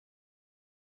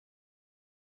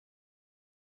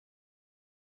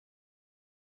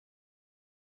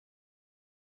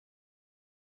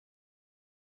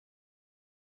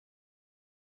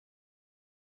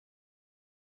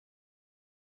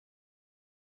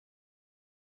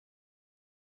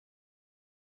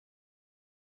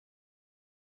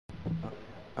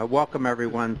Welcome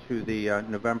everyone to the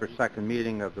November 2nd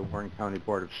meeting of the Warren County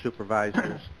Board of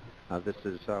Supervisors. This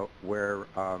is where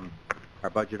our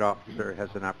budget officer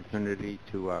has an opportunity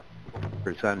to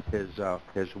present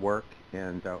his work.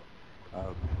 And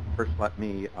first,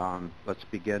 let's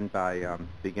begin by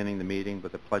beginning the meeting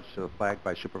with a pledge to the flag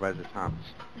by Supervisor Thomas.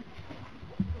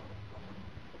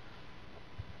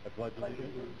 I pledge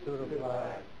allegiance to the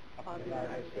flag of the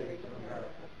United States of America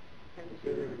and to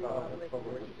the republic for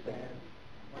which it stands,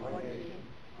 one nation,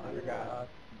 under God,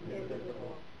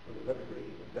 indivisible, with liberty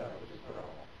and justice for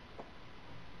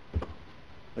all.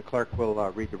 The clerk will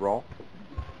read the roll.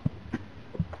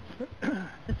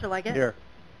 Mr. Leggett? Here.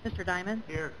 Mr. Diamond?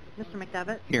 Here. Mr.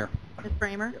 McDevitt? Here. Ms.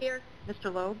 Bramer? Here.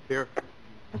 Mr. Loeb? Here.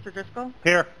 Mr. Driscoll?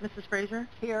 Here. Mrs. Frazier?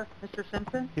 Here. Mr.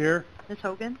 Simpson? Here. Ms.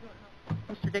 Hogan?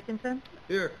 Mr. Dickinson?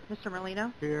 Here. Mr.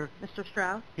 Merlino? Here. Mr.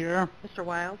 Strauss? Here. Mr.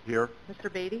 Wild? Here.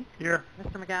 Mr. Beatty? Here.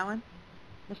 Mr. McGowan?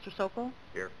 Mr. Sokol?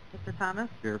 Here. Mr. Thomas?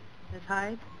 Here. Ms.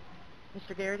 Hyde?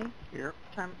 Mr. Garrity? Here.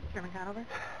 Chairman Conover?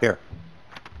 Here.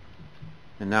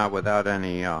 And now, without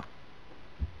any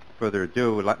further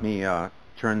ado, let me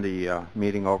turn the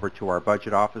meeting over to our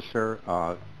budget officer,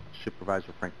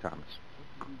 Supervisor Frank Thomas.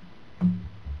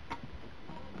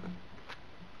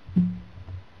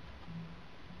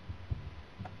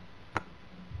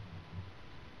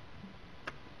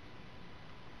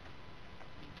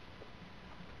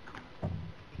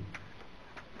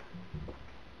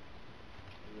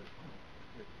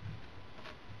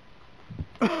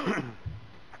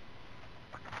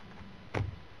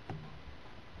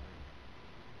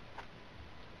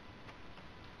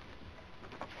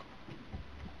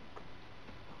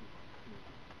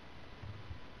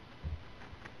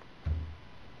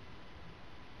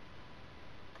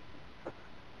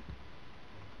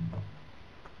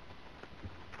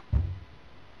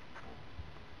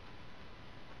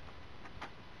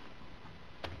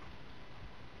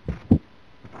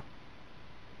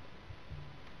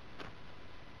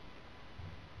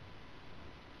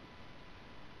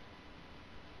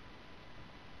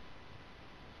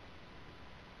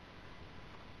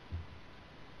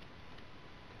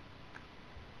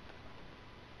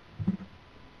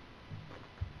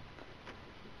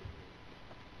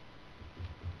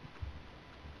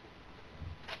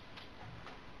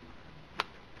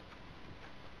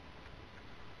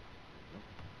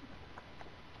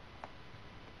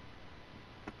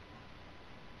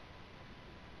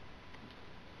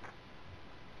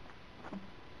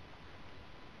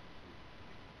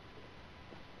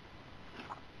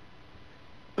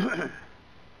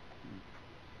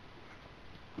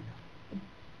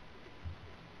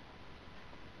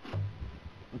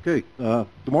 Okay, good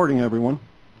morning, everyone.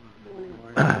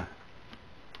 I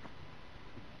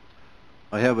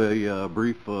have a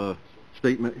brief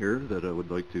statement here that I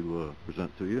would like to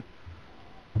present to you.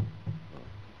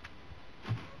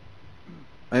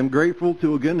 I am grateful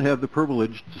to again have the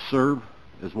privilege to serve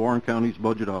as Warren County's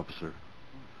budget officer,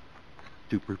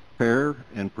 to prepare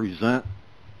and present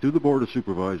to the Board of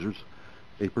Supervisors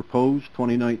a proposed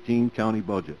 2019 county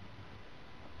budget.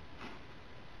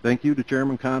 Thank you to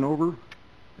Chairman Conover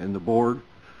and the board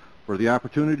for the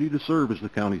opportunity to serve as the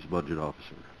county's budget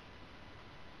officer.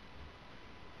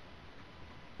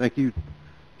 Thank you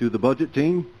to the budget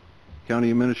team, County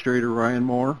Administrator Ryan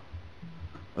Moore,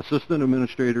 Assistant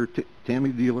Administrator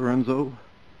Tammy DiLorenzo,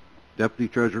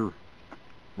 Deputy Treasurer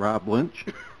Rob Lynch,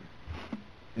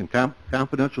 and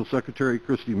Confidential Secretary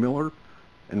Christy Miller,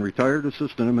 and Retired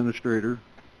Assistant Administrator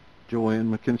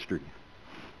Joanne McKinstry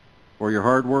for your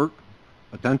hard work,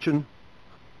 attention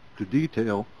to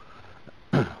detail,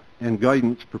 and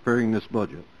guidance preparing this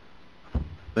budget.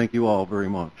 Thank you all very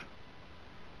much.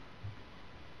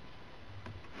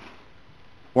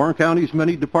 Warren County's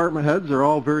many department heads are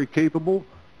all very capable,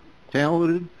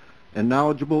 talented, and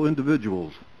knowledgeable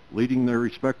individuals leading their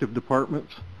respective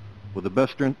departments with the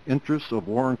best interests of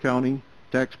Warren County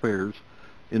taxpayers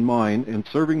in mind and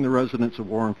serving the residents of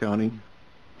Warren County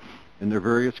in their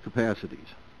various capacities.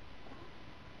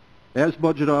 As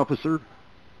budget officer,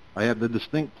 I have the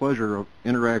distinct pleasure of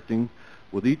interacting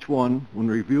with each one when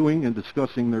reviewing and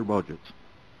discussing their budgets,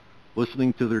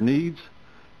 listening to their needs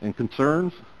and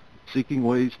concerns, seeking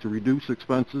ways to reduce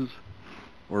expenses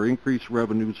or increase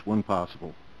revenues when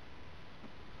possible.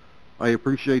 I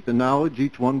appreciate the knowledge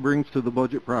each one brings to the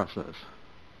budget process.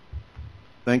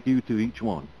 Thank you to each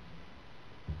one.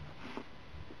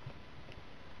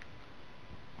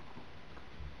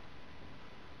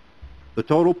 The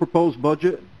total proposed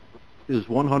budget is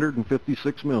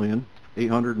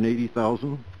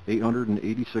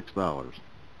 $156,880,886,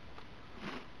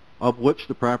 of which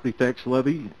the property tax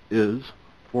levy is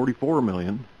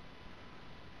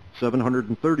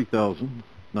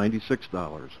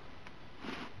 $730,096.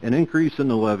 An increase in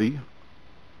the levy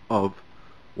of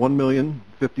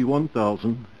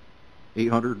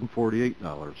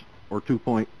 $1,051,848, or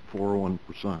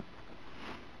 2.41%.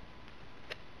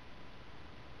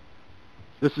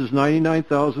 This is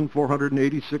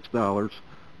 $99,486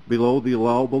 below the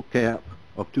allowable cap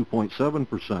of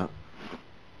 2.7%,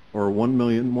 or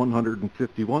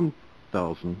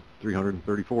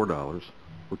 $1,151,334 for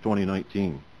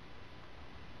 2019.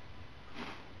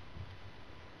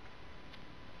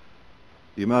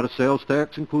 The amount of sales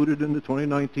tax included in the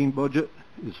 2019 budget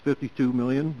is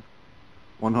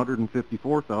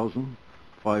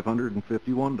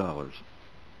 $52,154,551.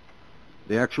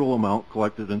 The actual amount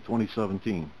collected in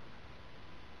 2017.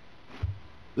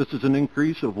 This is an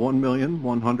increase of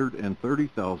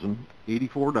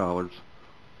 $1,130,084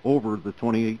 over the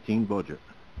 2018 budget.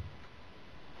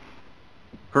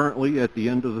 Currently, at the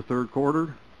end of the third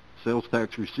quarter, sales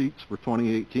tax receipts for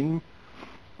 2018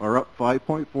 are up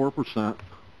 5.4%,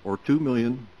 or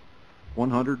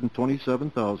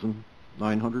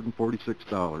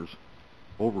 $2,127,946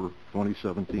 over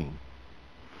 2017.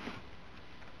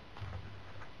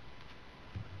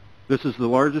 This is the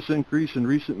largest increase in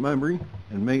recent memory,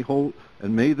 and may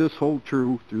this hold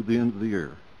true through the end of the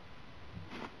year.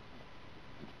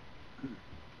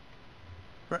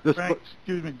 Frank,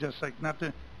 excuse me, just like not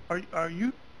to. Are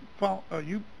you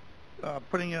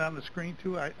putting it on the screen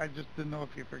too? I just didn't know if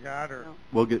you forgot or. No.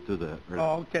 We'll get to that. Right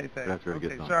Oh, okay, thanks. after I get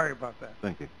Okay, done. sorry about that.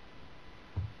 Thank you.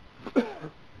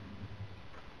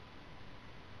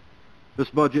 This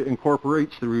budget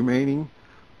incorporates the remaining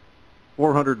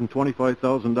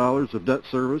 $425,000 of debt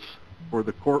service for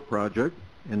the court project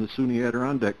and the SUNY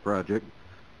Adirondack project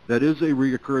that is a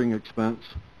reoccurring expense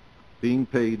being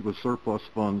paid with surplus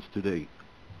funds to date.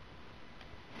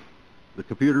 The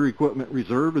computer equipment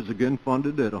reserve is again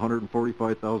funded at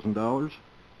 $145,000,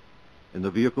 and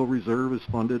the vehicle reserve is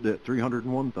funded at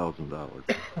 $301,000.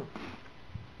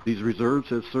 These reserves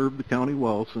have served the county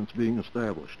well since being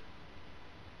established.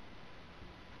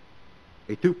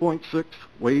 A 2.6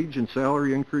 wage and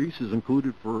salary increase is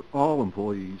included for all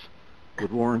employees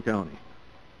with Warren County.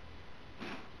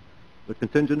 The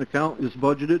contingent account is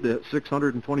budgeted at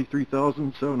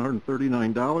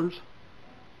 $623,739.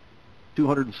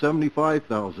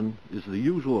 $275,000 is the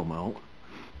usual amount,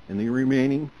 and the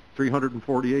remaining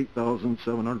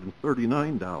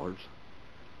 $348,739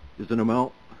 is an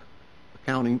amount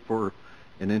accounting for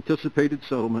an anticipated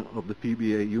settlement of the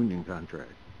PBA union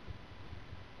contract.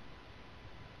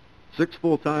 6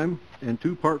 full-time and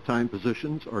 2 part-time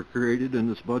positions are created in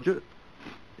this budget,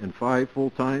 and 5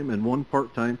 full-time and 1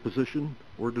 part-time position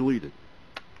were deleted.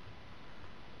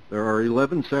 There are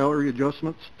 11 salary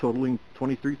adjustments totaling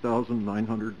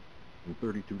 $23,932.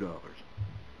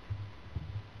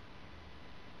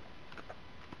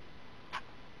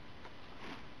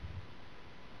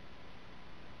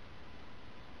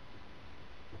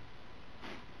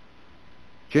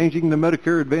 Changing the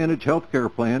Medicare Advantage health care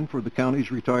plan for the county's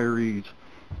retirees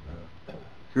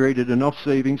created enough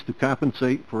savings to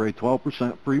compensate for a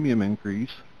 12% premium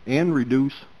increase and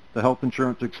reduce the health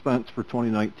insurance expense for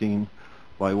 2019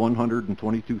 by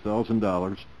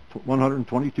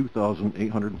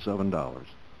 $122,807.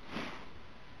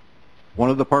 One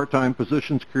of the part-time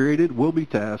positions created will be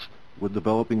tasked with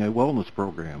developing a wellness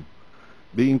program.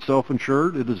 Being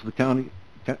self-insured, it is in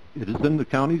the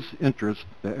county's interest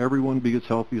that everyone be as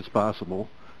healthy as possible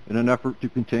in an effort to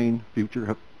contain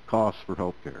future costs for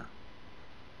health care.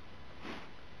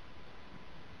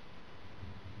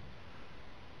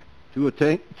 To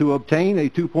obtain a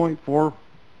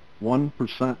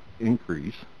 2.41%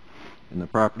 increase in the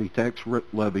property tax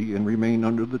levy and remain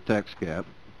under the tax cap,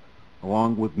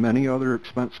 along with many other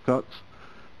expense cuts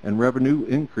and revenue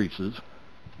increases,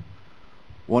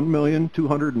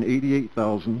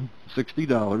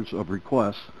 $1,288,060 of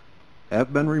requests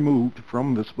have been removed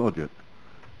from this budget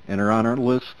and are on our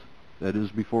list that is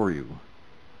before you.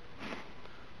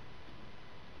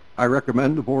 I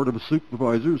recommend the Board of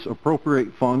Supervisors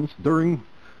appropriate funds during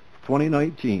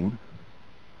 2019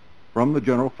 from the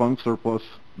general fund surplus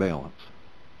balance.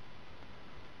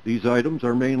 These items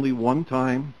are mainly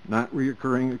one-time, not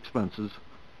reoccurring expenses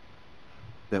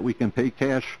that we can pay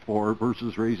cash for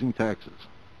versus raising taxes.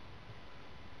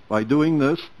 By doing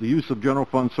this, the use of general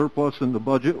fund surplus in the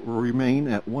budget will remain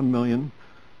at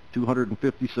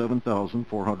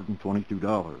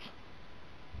 $1,257,422.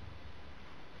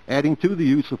 Adding to the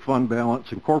use of fund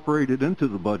balance incorporated into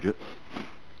the budget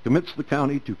commits the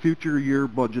county to future year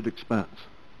budget expense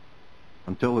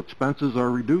until expenses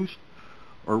are reduced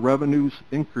or revenues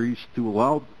increase to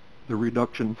allow the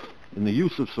reduction in the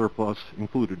use of surplus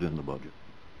included in the budget.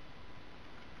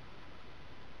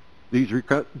 These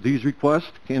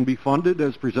requests can be funded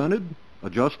as presented,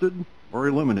 adjusted, or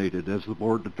eliminated as the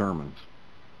board determines.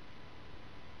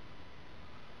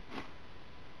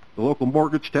 The local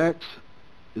mortgage tax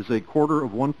is a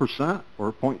 1/4%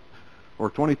 or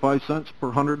 25 cents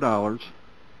per $100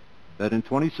 that in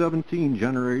 2017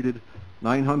 generated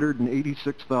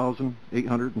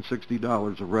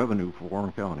 $986,860 of revenue for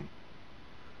Warren County.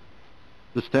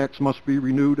 This tax must be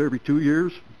renewed every 2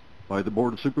 years by the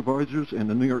Board of Supervisors and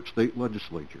the New York State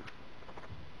Legislature.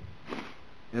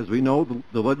 As we know,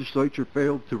 the legislature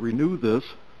failed to renew this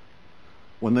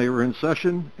when they were in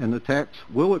session, and the tax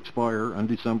will expire on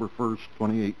December 1st,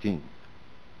 2018.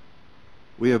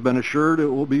 We have been assured it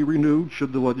will be renewed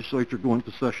should the legislature go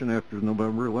into session after the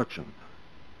November election.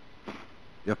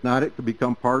 If not, it could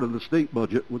become part of the state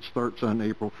budget, which starts on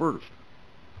April 1st.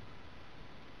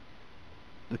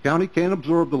 The county can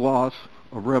absorb the loss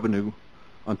of revenue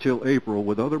until April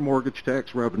with other mortgage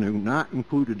tax revenue not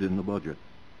included in the budget.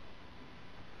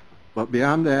 But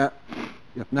beyond that,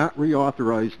 if not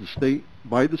reauthorized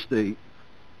by the state,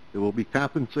 it will be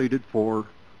compensated for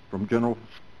from general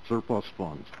surplus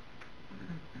funds.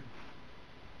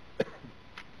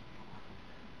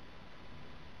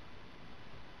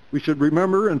 We should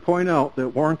remember and point out that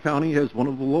Warren County has one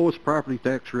of the lowest property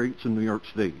tax rates in New York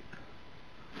State.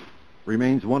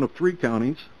 Remains one of 3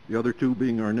 counties, the other 2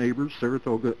 being our neighbors,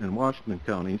 Saratoga and Washington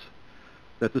counties,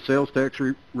 that the sales tax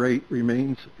rate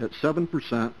remains at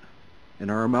 7%,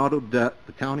 and our amount of debt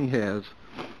the county has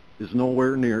is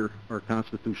nowhere near our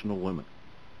constitutional limit.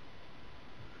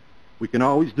 We can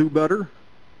always do better,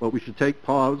 but we should take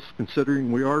pause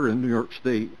considering we are in New York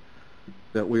State,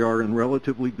 that we are in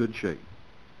relatively good shape.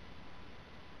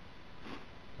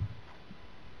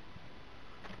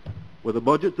 With a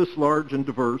budget this large and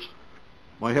diverse,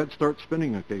 my head starts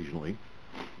spinning occasionally,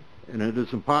 and it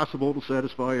is impossible to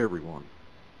satisfy everyone.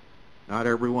 Not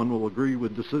everyone will agree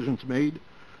with decisions made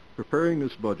preparing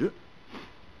this budget.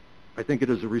 I think it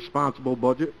is a responsible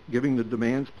budget, given the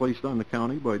demands placed on the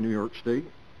county by New York State.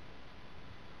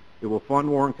 It will fund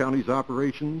Warren County's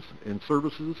operations and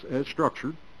services as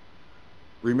structured,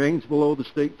 remains below the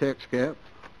state tax cap,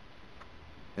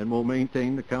 and will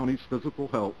maintain the county's physical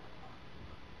health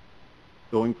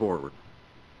going forward.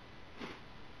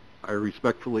 I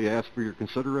respectfully ask for your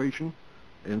consideration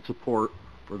and support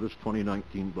for this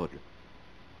 2019 budget.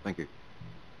 Thank you.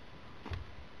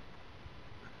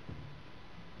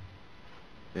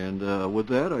 And with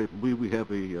that, I believe we have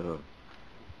a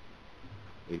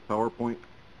PowerPoint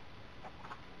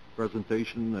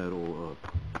presentation that will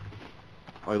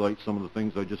highlight some of the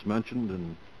things I just mentioned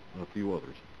and a few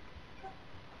others.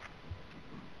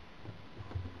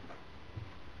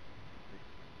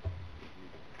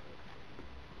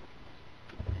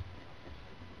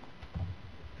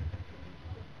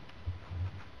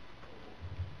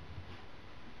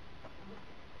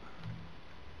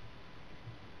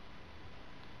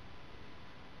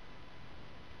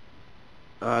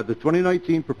 The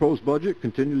 2019 proposed budget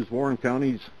continues Warren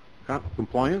County's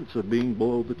compliance of being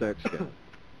below the tax cap.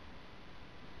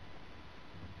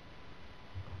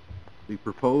 The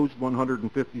proposed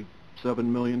 $157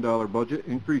 million budget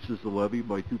increases the levy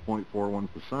by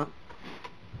 2.41%,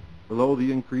 below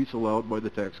the increase allowed by the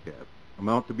tax cap.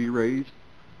 Amount to be raised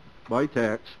by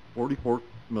tax,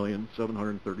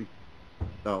 $44,730,096.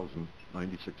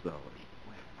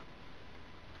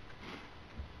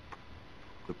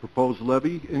 The proposed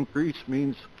levy increase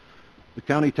means the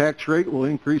county tax rate will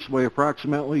increase by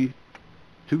approximately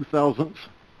 2 thousandths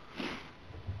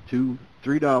to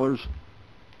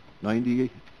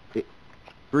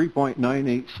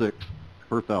 $3.986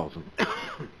 per thousand.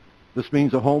 This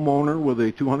means a homeowner with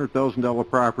a $200,000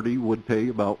 property would pay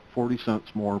about 40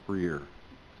 cents more per year.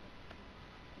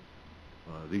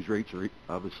 These rates are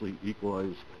obviously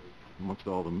equalized amongst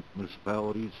all the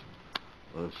municipalities.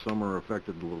 Some are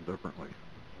affected a little differently.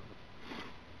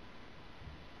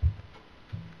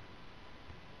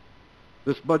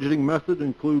 This budgeting method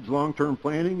includes long-term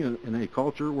planning in a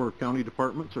culture where county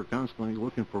departments are constantly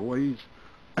looking for ways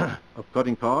of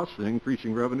cutting costs and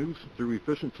increasing revenues through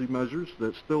efficiency measures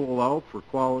that still allow for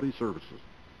quality services.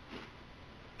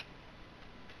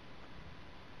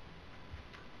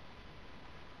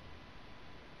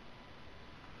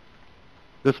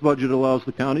 This budget allows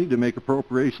the county to make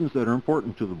appropriations that are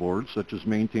important to the board, such as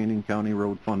maintaining county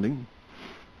road funding,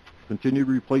 continued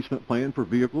replacement plan for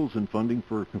vehicles and funding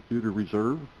for a computer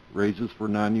reserve, raises for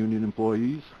non-union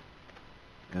employees,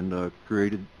 and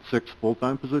created 6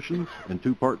 full-time positions and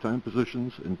 2 part-time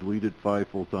positions, and deleted 5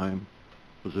 full-time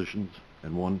positions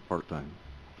and 1 part-time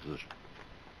position.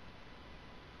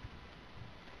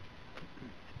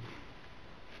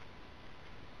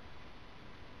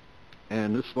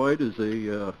 And this slide is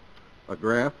a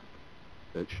graph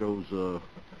that shows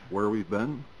where we've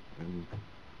been and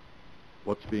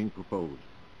what's being proposed.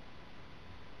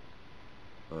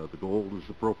 The gold is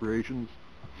appropriations,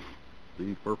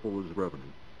 the purple is revenue.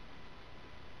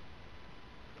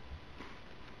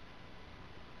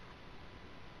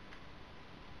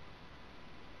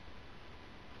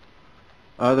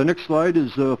 The next slide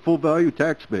is full value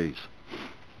tax base.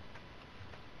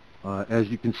 As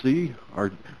you can see,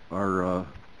 our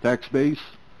tax base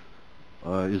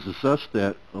is assessed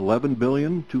at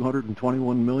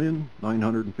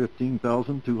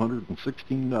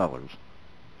 $11,221,915,216.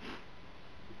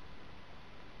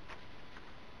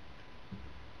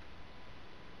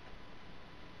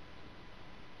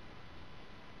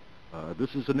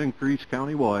 This is an increase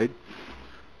countywide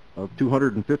of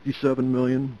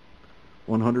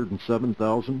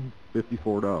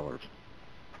 $257,107,054.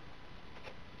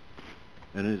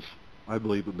 And is, I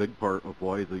believe, a big part of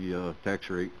why the tax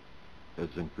rate has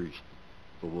increased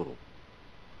so little.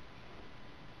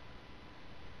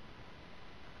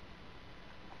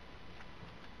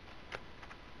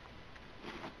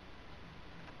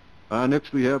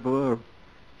 Next we have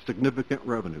significant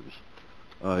revenues.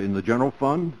 In the general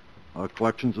fund,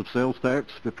 collections of sales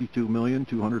tax,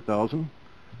 $52,200,000.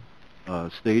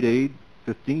 State aid,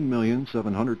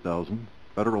 $15,700,000.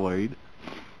 Federal aid,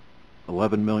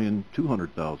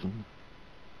 $11,200,000.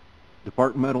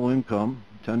 Departmental income,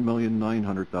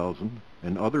 $10,900,000,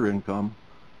 and other income,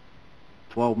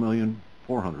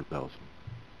 $12,400,000.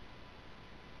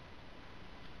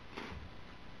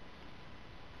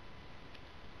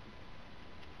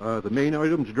 The main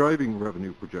items driving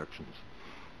revenue projections.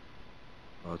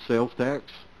 Sales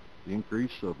tax, the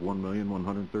increase of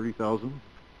 $1,130,000.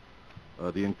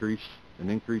 The increase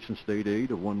in state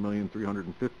aid of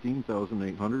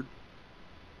 $1,315,800.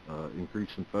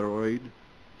 Increase in federal aid,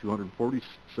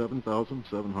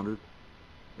 $247,700,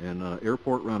 and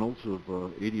airport rentals of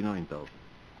 $89,000.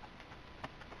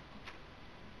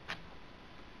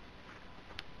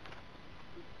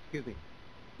 Excuse me.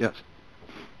 Yes.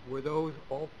 Were those,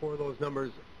 all four of those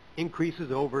numbers,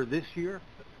 increases over this year?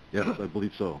 Yes, I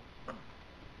believe so.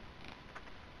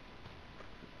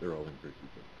 They're all increases.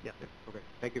 Yeah. Okay.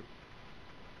 Thank you.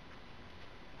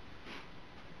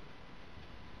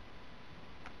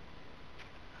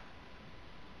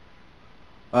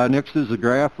 Next is a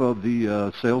graph of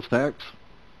the sales tax.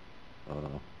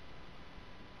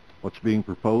 What's being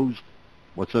proposed,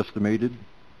 what's estimated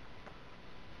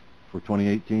for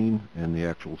 2018, and the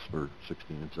actuals for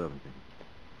 16 and 17.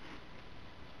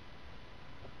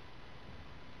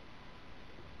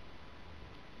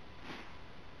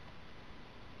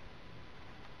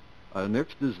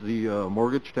 Next is the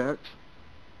mortgage tax.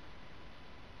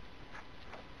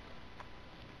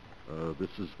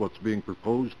 This is what's being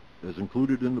proposed as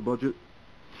included in the budget.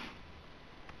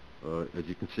 As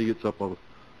you can see, it's up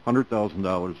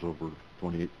 $100,000 over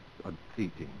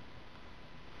 2018.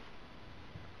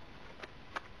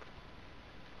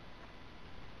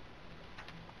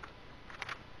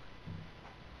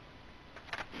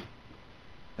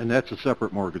 And that's a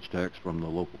separate mortgage tax from the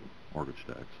local mortgage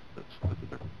tax. That's the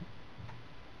difference.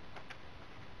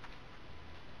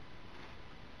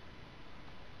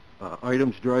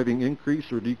 Items driving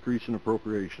increase or decrease in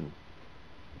appropriations.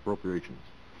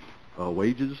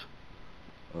 Wages,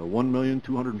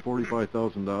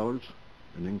 $1,245,000,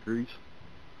 an increase.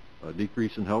 A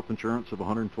decrease in health insurance of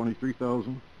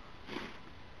 $123,000.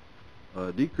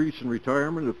 A decrease in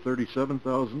retirement of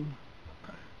 $37,000.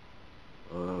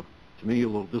 To me, a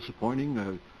little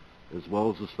disappointing. As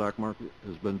well as the stock market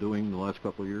has been doing the last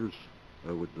couple of years,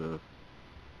 I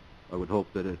would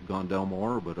hope that it had gone down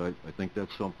more, but I think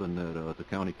that's something that the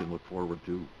county can look forward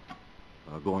to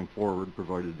going forward,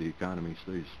 provided the economy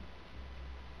stays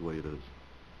the way it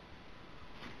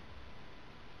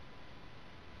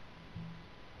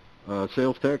is.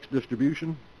 Sales tax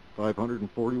distribution,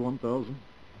 $541,000.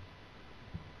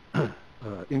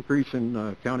 Increase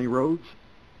in county roads,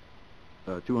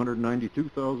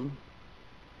 $292,000,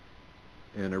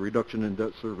 and a reduction in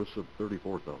debt service of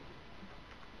 $34,000.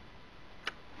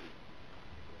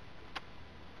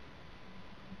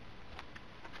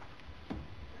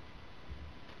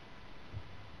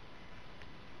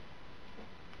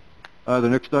 The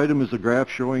next item is a graph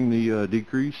showing the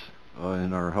decrease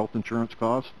in our health insurance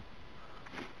costs.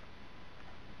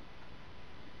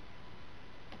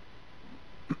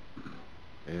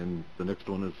 And the next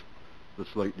one is the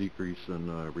slight decrease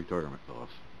in retirement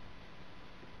costs.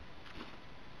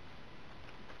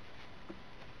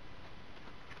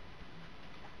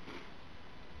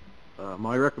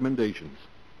 My recommendations.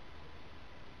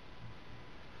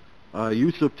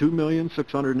 Use of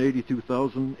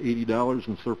 $2,682,080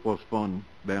 in surplus fund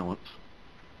balance,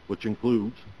 which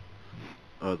includes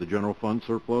the general fund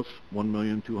surplus,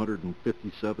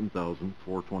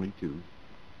 $1,257,422.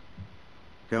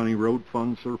 County road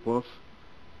fund surplus,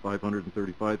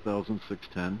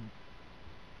 $535,610.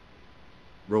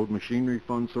 Road machinery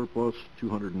fund surplus,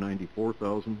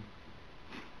 $294,000.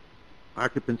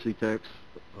 Occupancy tax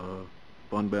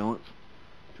fund balance,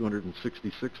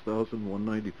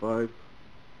 $266,195.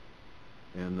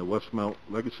 And the Westmount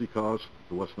legacy cost,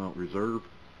 the Westmount reserve,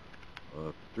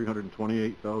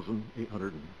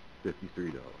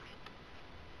 $328,853.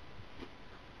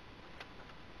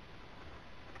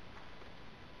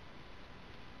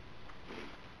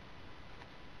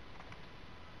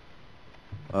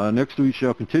 Next, we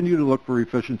shall continue to look for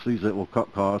efficiencies that will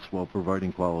cut costs while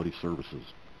providing quality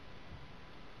services.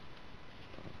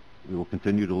 We will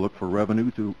continue to look for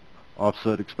revenue to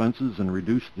offset expenses and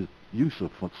reduce the use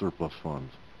of surplus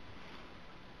funds.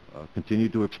 Continue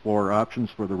to explore options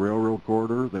for the railroad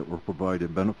corridor that will provide a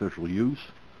beneficial use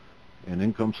and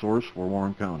income source for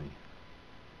Warren County.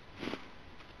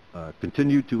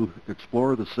 Continue to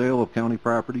explore the sale of county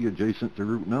property adjacent to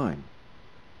Route 9.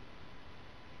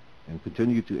 And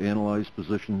continue to analyze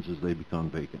positions as they become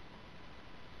vacant.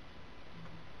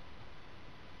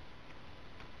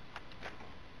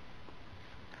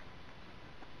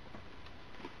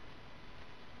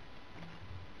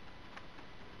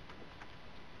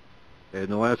 And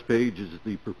the last page is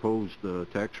the proposed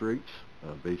tax rates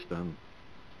based on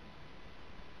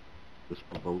this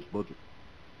proposed budget.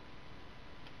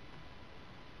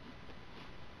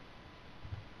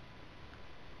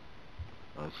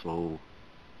 So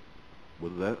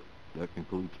with that, that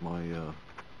concludes my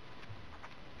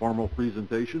formal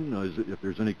presentation. If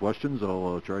there's any questions,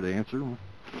 I'll try to answer them.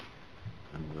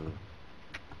 And we'll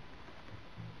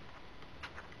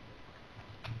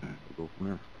go from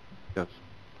there. Yes.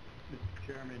 Mr.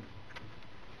 Chairman,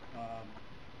 I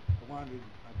wanted to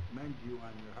commend you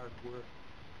on your hard work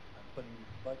on putting this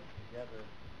budget together.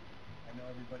 I know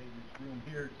everybody in this room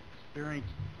here has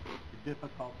experienced the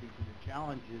difficulties and the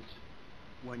challenges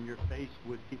when you're faced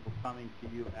with people coming to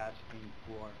you asking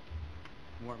for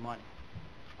more money.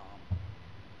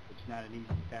 It's not an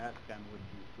easy task on what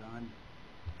you've done.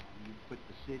 You put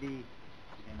the city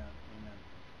in a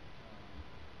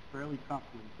fairly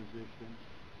comfortable position.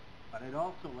 But I'd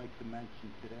also like to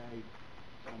mention today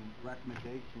some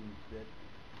recommendations that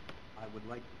I would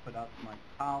like to put out to my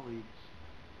colleagues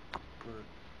for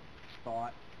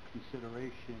thought,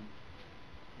 consideration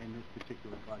in this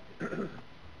particular budget.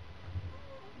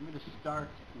 I'm going to start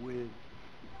with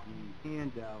the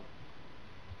handout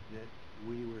that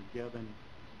we were given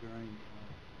during a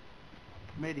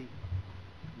committee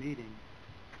meeting,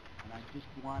 and I just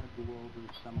want to go over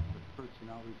some of the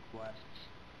personnel requests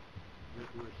that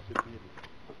were submitted.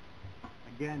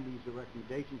 Again, these are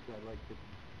recommendations I'd like to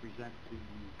present to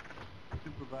the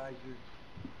supervisors,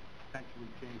 potentially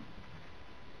change.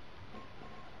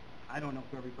 I don't know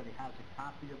if everybody has a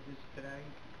copy of this today,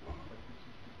 but this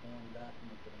is the form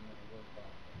document that I'm going to work on.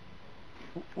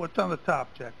 What's on the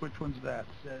top, Jack? Which one's that?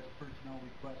 It says personnel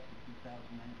request for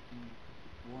 2019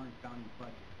 Warren County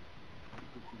budget. This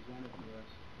was presented to us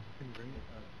at a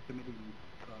committee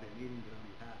meeting that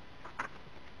we had.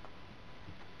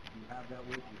 Do you have that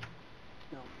with you?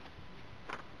 No.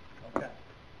 Okay.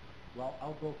 Well,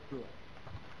 I'll go through it,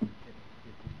 if you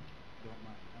don't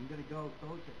mind. I'm going to go,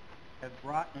 those that have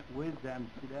brought it with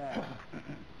them today.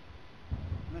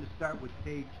 I'm going to start with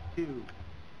page 2.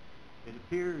 It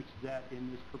appears that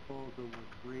in this proposal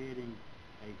we're creating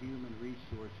a human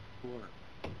resource clerk.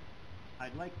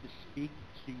 I'd like to speak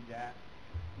to that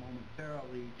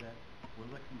momentarily, that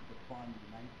we're looking to fund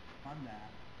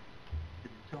that to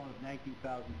the tune of $19,200.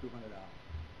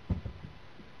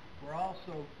 We're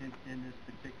also, in this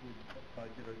particular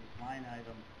budget, or this line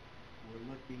item, we're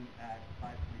looking at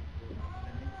 5.4%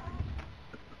 increase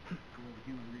for the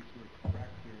human resource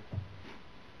director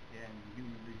and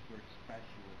human resource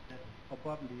specialist. That's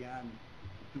above and beyond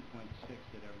the 2.6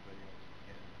 that everybody else is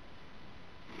getting.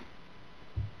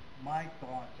 My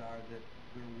thoughts are that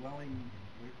there's a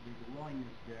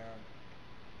willingness there,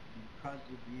 because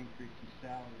of the increase in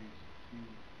salaries, to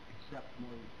accept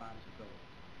more responsibility.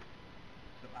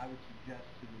 So I would suggest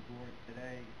to the board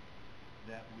today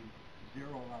that we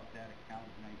zero out that account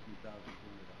of $19,200.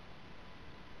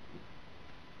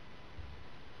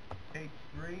 Page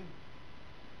 3,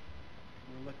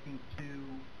 we're looking to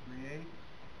create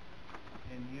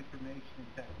in the Information and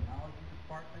Technology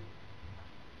Department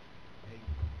a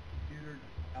computer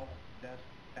help desk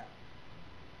tech.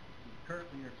 We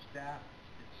currently are staffed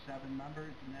at 7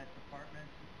 members in that department.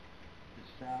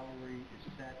 the salary is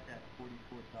set at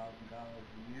 $44,000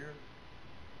 a year.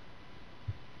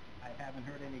 I haven't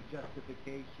heard any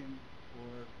justification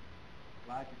or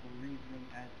logical reasoning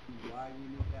as to why we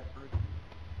need that person.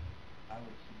 I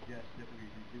would suggest that we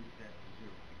reduce that to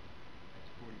zero. That's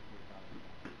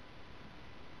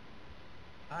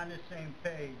 $44,000. On the same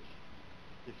page,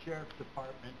 the Sheriff's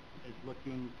Department is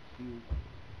looking to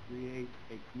create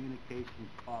a communications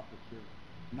officer,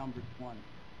 number 20.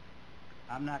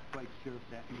 I'm not quite sure if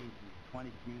that means there's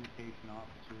 20 communication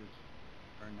officers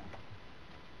or not.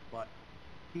 But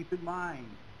keep in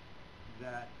mind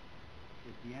that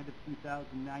at the end of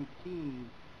 2019,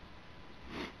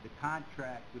 the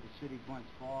contract with the City of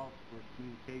Glens Falls for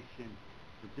communication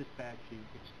for dispatching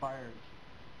expires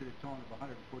to the tune of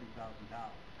 $140,000.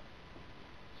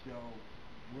 So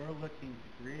we're looking to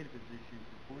create a position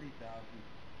for $40,000,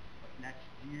 but next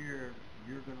year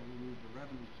you're going to lose a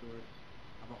revenue source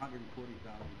of $140,000.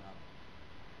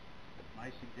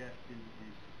 My suggestion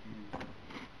is to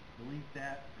delete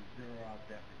that or zero out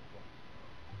that report.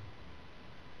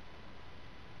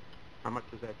 How much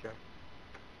is that, Jack?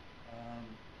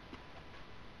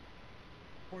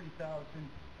 $40,564.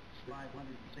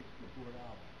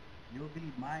 You'll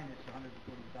be minus $140,000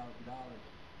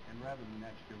 in revenue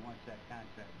next year once that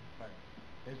contract expires.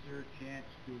 Is there a chance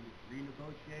to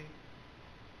renegotiate?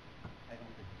 I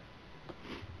don't think so.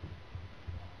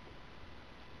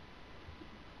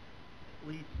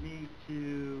 Leads me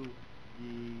to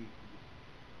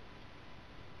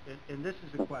and this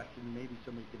is a question, maybe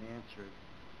somebody can answer it.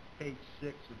 Page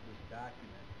 6 of this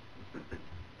document.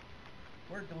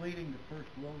 We're deleting the first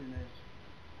wilderness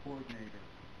coordinator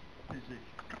position,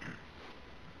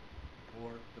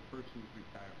 or the person's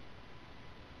retiring.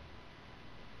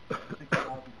 $6,467.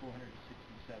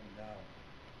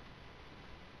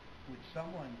 Would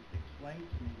someone explain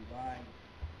to me why,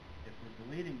 if we're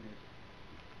deleting this,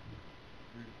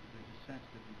 there's a sense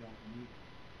that we don't need it?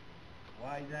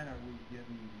 Why then are we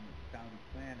giving the county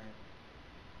planner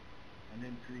an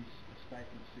increase, a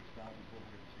stipend of $6,467?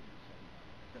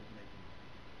 It doesn't make any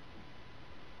sense.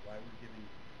 Why we're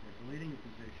deleting a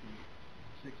position,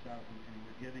 $6,000, and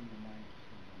we're giving the minus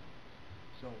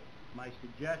 $1,000. So my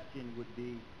suggestion would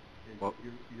be, is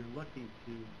you're looking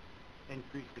to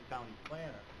increase the county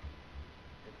planner,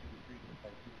 if you increase it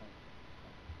by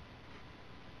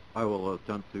 200. I will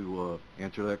attempt to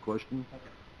answer that question. Okay.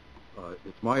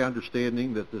 It's my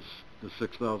understanding that the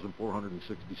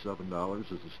 $6,467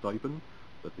 is a stipend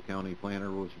that the county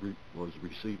planner was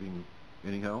receiving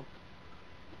anyhow.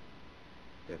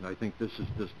 And I think this is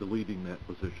just deleting that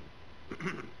position.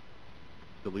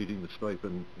 Deleting the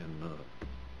stipend and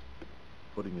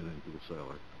putting it into the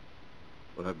salary.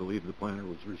 But I believe the planner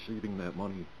was receiving that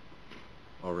money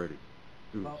already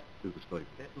through the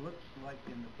stipend. It looks like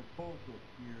in the proposal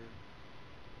here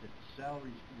that the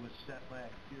salary was set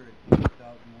last year at $8,184,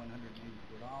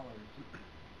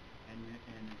 and it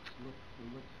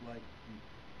looks like the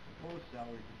proposed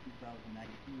salary for 2019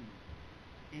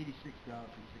 is $86,651.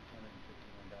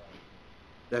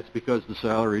 That's because the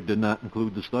salary did not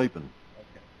include the stipend.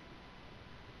 Okay.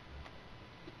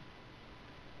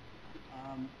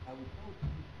 I would go to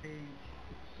page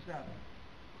 7,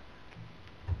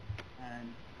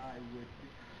 and I would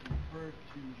refer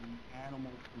to the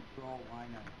animal control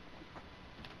line item.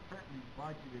 It's currently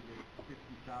budgeted at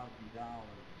 $50,000.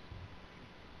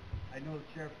 I know the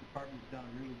Sheriff's Department's done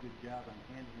a really good job on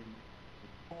handling the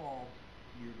calls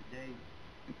year to date.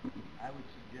 I would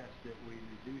suggest that we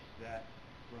reduce that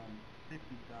from $50,000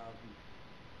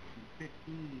 to $15,000,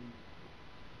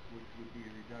 which would be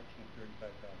a reduction of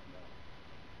 $35,000.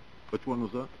 Which one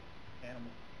was that?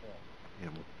 Animal control.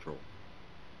 Animal control.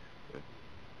 Okay.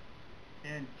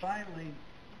 And finally,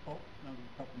 no, there's a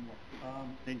couple more.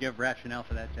 Then you have rationale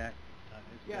for that, Jack?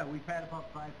 Yeah, we've had about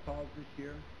 5 calls this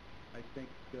year. I think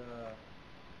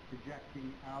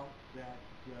projecting out that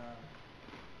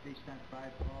based on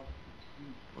 5 calls, it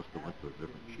seems Must have went to a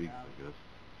different sheet, I guess.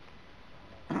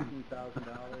 $15,000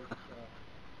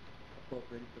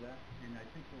 appropriated for that. And I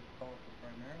think those calls are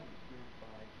primarily served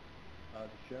by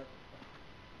the sheriff.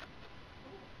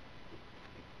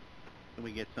 Can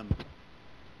we get some,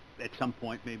 at some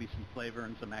point, maybe some flavor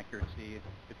and some accuracy,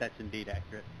 if that's indeed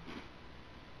accurate?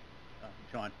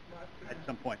 Sean, at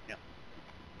some point, yeah.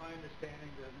 My understanding,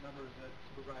 the numbers that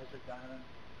Supervisor Donovan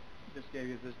just gave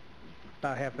you, this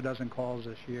about half a dozen calls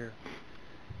this year.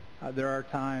 There are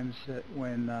times that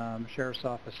when Sheriff's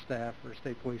Office staff or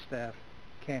State Police staff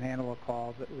can't handle a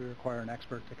call, that we require an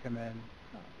expert to come in,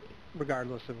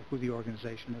 regardless of who the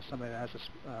organization is, somebody that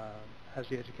has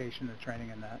the education, the training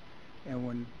in that. And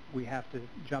when we have to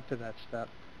jump to that step,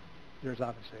 there's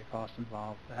obviously a cost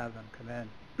involved to have them come in.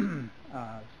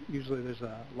 Usually there's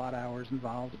a lot of hours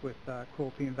involved with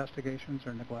cruelty investigations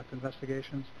or neglect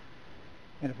investigations.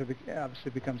 And if it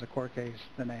obviously becomes a court case,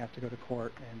 then they have to go to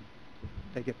court and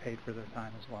they get paid for their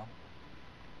time as well.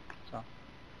 So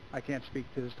I can't speak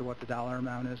as to what the dollar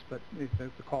amount is, but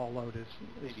the call load is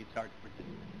Maybe it's hard to predict.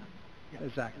 Yeah.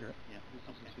 is accurate. Yeah, this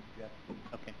is a suggestion.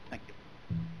 Okay, thank you.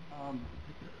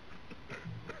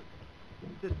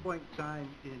 At this point in time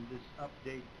in this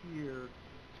update here,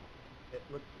 it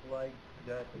looks like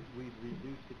that we've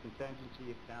reduced the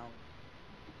contingency account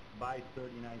by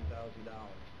 $39,000.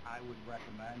 I would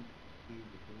recommend to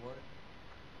the board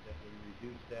that we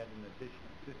reduce that an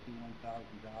additional $51,000,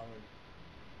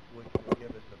 which will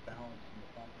give us a balance in the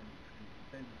fund in the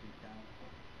contingency account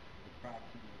of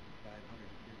approximately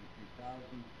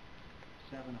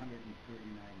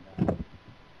 $533,739.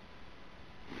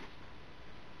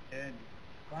 And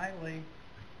finally,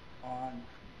 on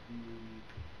the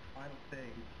final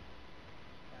page,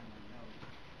 on my notes,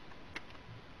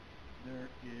 there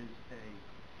is a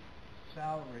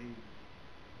salary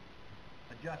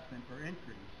adjustment or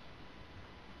increase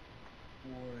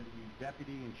for the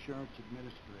deputy insurance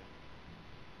administrator.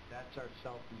 That's our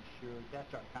self-insured,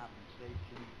 that's our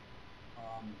compensation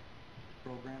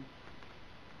program.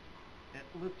 It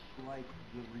looks like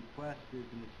the request is,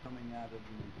 and it's coming out of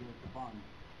the reserve fund,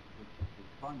 which is the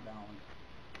fund balance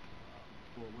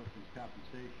for workers'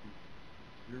 compensation.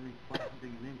 You're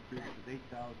requesting an increase of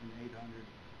 $8,832,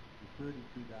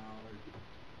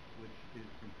 which is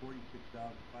from $46,544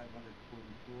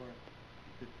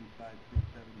 to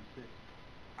 $55,376.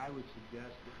 I would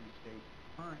suggest that we stay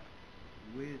current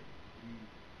with the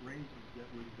raises that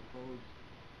we propose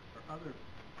for other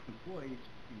employees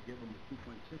and give them a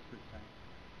 2.6%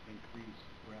 increase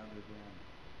rather than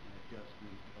an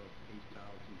adjustment of $8,000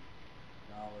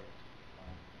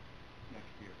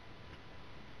 next year.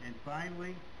 And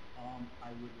finally,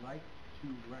 I would like to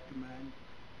recommend,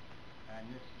 and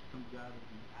this comes out of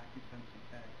the occupancy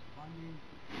tax funding,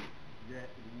 that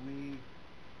we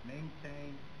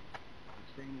maintain the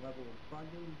same level of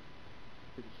funding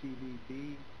to the CVB,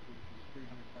 which is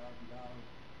 $300,000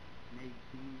 in 18,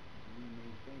 and we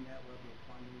maintain that level of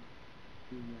funding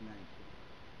through year 19.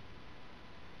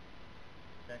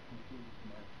 That concludes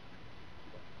my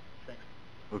thank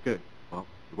you. Okay, well,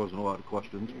 there wasn't a lot of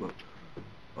questions, but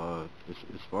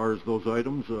as far as those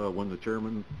items, when the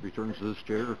chairman returns to this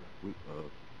chair,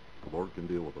 the board can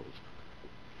deal with those.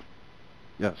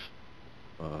 Yes.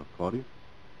 Claudia?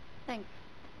 Thanks.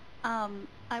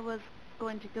 I was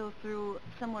going to go through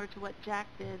similar to what Jack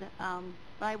did,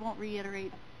 but I won't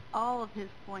reiterate all of his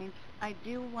points. I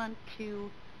do want to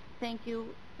thank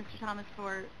you, Mr. Thomas,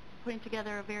 for putting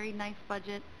together a very nice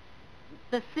budget.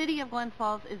 The city of Glens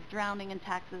Falls is drowning in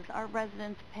taxes. Our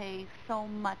residents pay so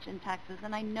much in taxes,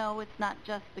 and I know it's not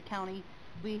just the county.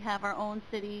 We have our own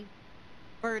city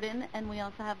burden, and we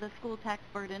also have the school tax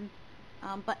burden.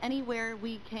 But anywhere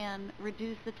we can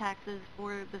reduce the taxes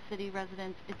for the city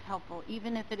residents, it's helpful,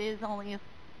 even if it is only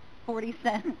 40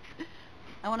 cents.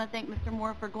 I want to thank Mr.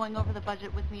 Moore for going over the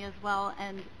budget with me as well,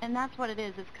 and that's what it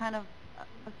is. It's kind of,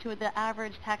 to the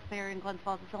average taxpayer in Glens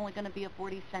Falls, it's only going to be a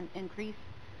 40-cent increase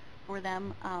for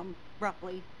them,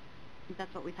 roughly. I think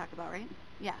that's what we talked about, right?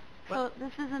 Yeah. So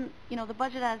this isn't, the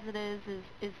budget as it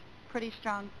is pretty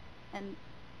strong and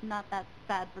not that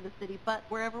bad for the city, but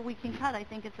wherever we can cut, I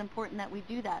think it's important that we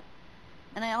do that.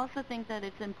 And I also think that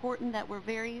it's important that we're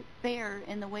very fair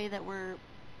in the way that we're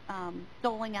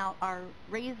doling out our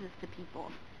raises to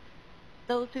people.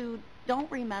 Those who don't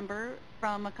remember,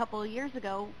 from a couple of years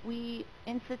ago, we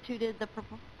instituted the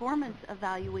performance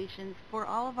evaluations for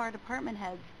all of our department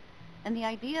heads. And the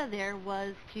idea there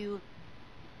was to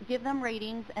give them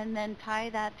ratings and then tie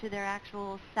that to their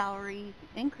actual salary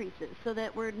increases, so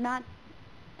that we're not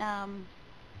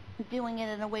doing it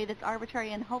in a way that's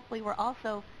arbitrary, and hopefully we're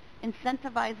also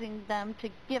incentivizing them to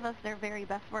give us their very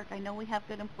best work. I know we have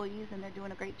good employees and they're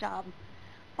doing a great job,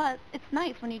 but it's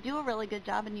nice when you do a really good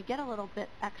job and you get a little bit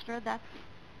extra. That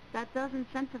does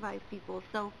incentivize people.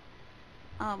 So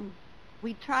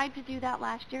we tried to do that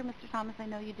last year, Mr. Thomas. I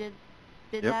know you did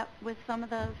Yep. that with some of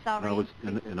the salary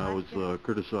And I was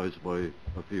criticized by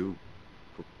a few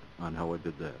on how I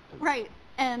did that. Right.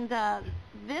 And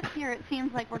this year it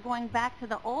seems like we're going back to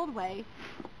the old way,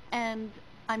 and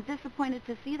I'm disappointed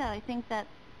to see that. I think that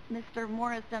Mr.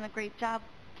 Moore has done a great job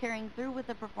carrying through with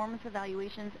the performance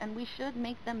evaluations, and we should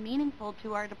make them meaningful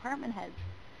to our department heads.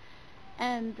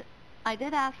 And I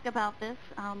did ask about this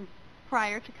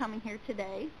prior to coming here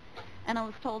today, and I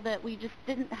was told that we just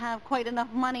didn't have quite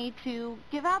enough money to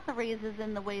give out the raises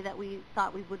in the way that we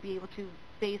thought we would be able to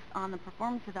based on the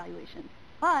performance evaluations.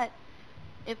 But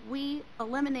if we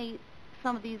eliminate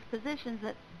some of these positions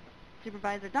that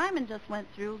Supervisor Diamond just went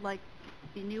through, like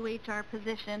the new HR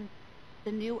position,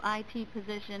 the new IT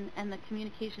position, and the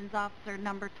communications officer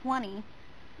number 20,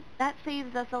 that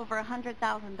saves us over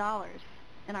 $100,000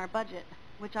 in our budget,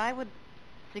 which I would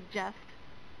suggest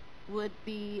would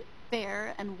be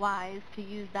fair and wise to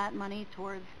use that money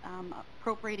towards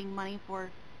appropriating money for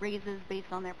raises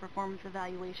based on their performance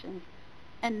evaluations,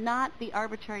 and not the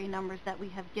arbitrary numbers that we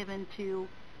have given to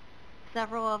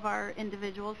several of our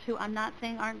individuals who I'm not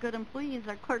saying aren't good employees.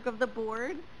 Our clerk of the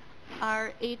board,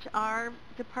 our HR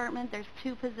department, there's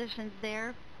 2 positions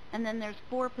there, and then there's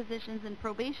 4 positions in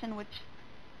probation, which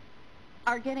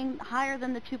are getting higher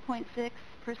than the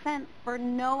 2.6% for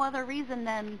no other reason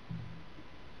than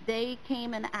they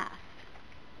came and asked.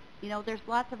 You know, there's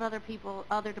lots of other people,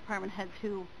 other department heads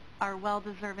who are well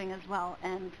deserving as well,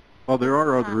 and Well, there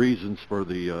are other reasons for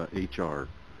the HR.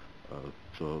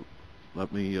 So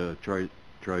let me try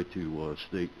to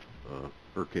state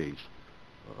her case.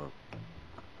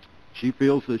 She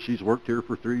feels that she's worked here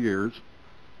for 3 years.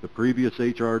 The previous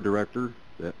HR director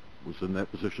that was in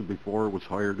that position before was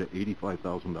hired at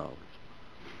 $85,000.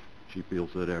 She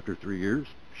feels that after 3 years,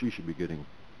 she should be getting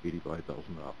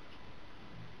 $85,000.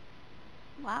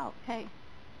 wow, okay.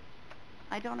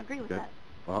 I don't agree with Okay.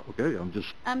 that. Okay, I'm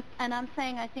just... And I'm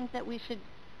saying I think that we should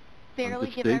fairly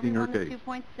just give stating her everyone the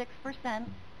case. 2.6%,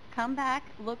 come back,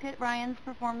 look at Ryan's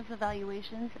performance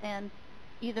evaluations, and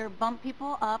either bump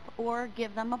people up or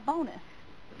give them a bonus,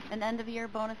 an end-of-year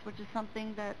bonus, which is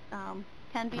something that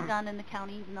can be done in the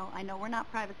county, even though I know we're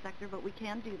not private sector, but we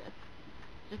can do this.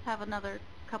 Just have another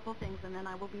couple things, and then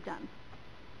I will be done.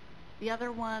 The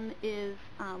other one is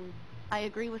I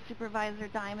agree with Supervisor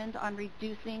Diamond on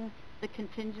reducing the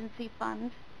contingency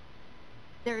fund.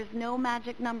 There is no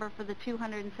magic number for the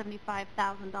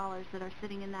 $275,000 that are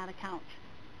sitting in that account.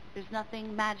 There's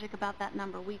nothing magic about that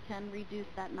number. We can reduce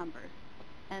that number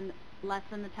and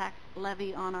lessen the tax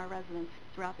levy on our residents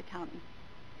throughout the county.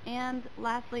 And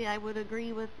lastly, I would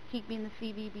agree with keeping the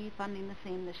CVB funding the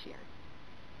same this year.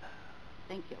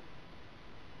 Thank you.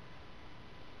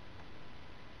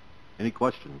 Any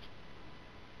questions?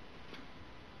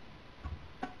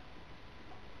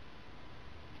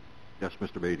 Yes,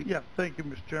 Mr. Beatty. Yeah, thank you,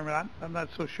 Mr. Chairman. I'm not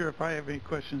so sure if I have any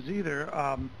questions either.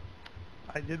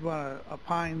 I did want to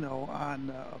opine, though, on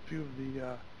a few of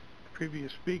the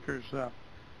previous speakers.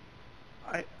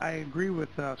 I agree with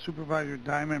Supervisor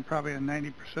Diamond, probably on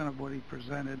 90% of what he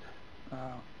presented,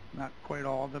 not quite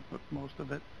all of it, but most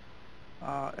of it,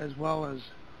 as well as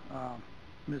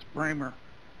Ms. Bramer.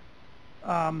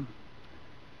 On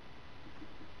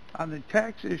the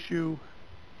tax issue,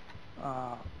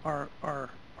 our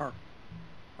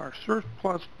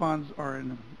surplus funds are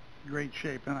in great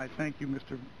shape, and I thank you,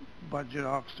 Mr. Budget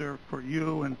Officer, for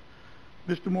you and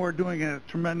Mr. Moore doing a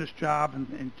tremendous job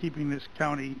in keeping this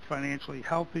county financially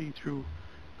healthy through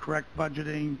correct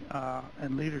budgeting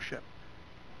and leadership.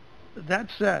 That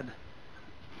said,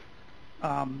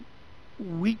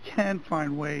 we can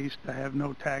find ways to have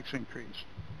no tax increase.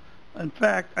 In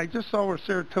fact, I just saw where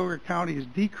Saratoga County is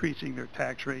decreasing their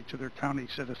tax rate to their county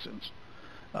citizens.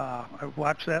 I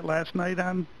watched that last night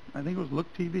on, I think it was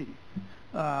Look TV,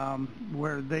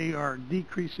 where they are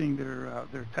decreasing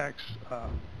their tax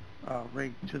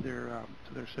rate to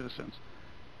their citizens.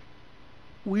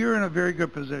 We are in a very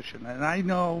good position, and I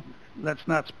know let's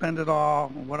not spend it all.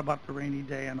 What about the rainy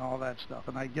day and all that stuff?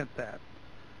 And I get that.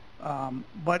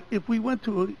 But if we went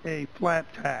to a flat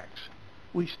tax,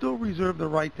 we still reserve the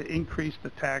right to increase the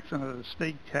tax under the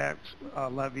state tax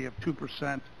levy of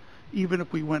 2%, even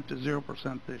if we went to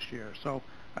 0% this year. So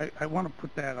I want to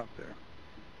put that up there.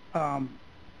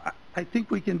 I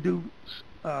think we can do,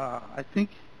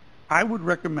 I would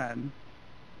recommend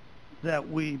that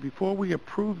we, before we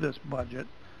approve this budget,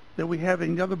 that we have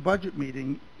another budget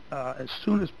meeting as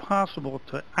soon as possible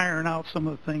to iron out some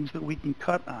of the things that we can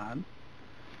cut on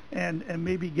and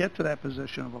maybe get to that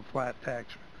position of a flat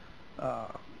tax.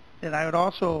 And I would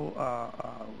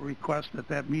also request that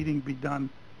that meeting be done,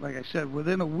 like I said,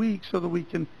 within a week so that we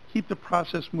can keep the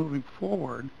process moving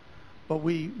forward. But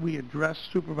we address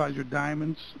Supervisor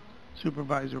Diamond's,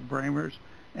 Supervisor Bramer's,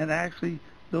 and actually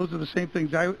those are the same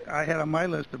things I had on my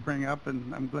list to bring up,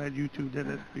 and I'm glad you two did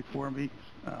it before me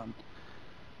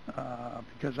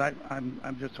because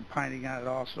I'm just opining on it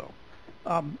also.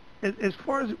 As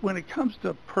far as when it comes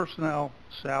to personnel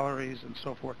salaries and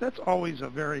so forth, that's always a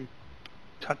very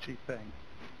touchy thing.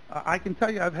 I can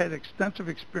tell you I've had extensive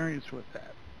experience with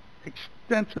that,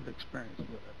 extensive experience with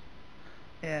it.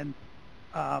 And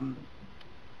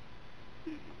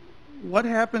what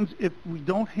happens if we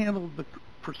don't handle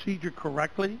procedure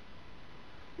correctly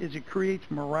is it creates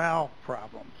morale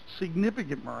problems,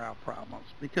 significant morale problems,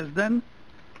 because then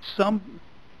some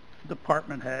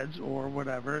department heads or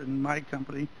whatever in my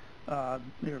company,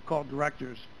 they're called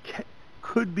directors,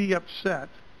 could be upset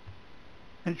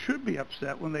and should be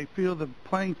upset when they feel the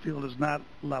playing field is not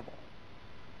level.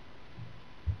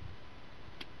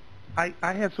 I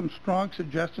had some strong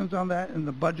suggestions on that in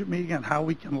the budget meeting on how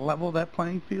we can level that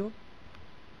playing field.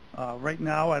 Right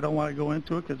now, I don't want to go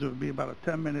into it because it would be about a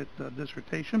 10-minute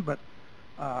dissertation, but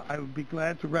I would be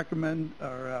glad to recommend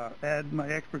or add my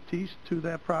expertise to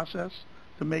that process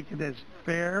to make it as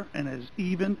fair and as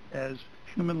even as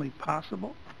humanly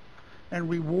possible, and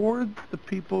reward the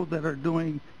people that are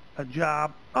doing a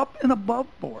job up and above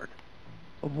board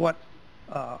of what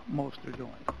most are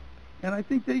doing. And I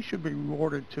think they should be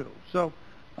rewarded too. So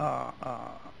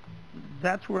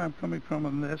that's where I'm coming from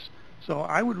on this. So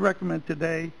I would recommend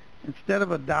today, instead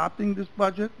of adopting this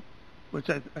budget, which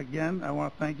again, I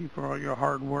want to thank you for all your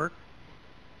hard work,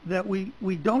 that we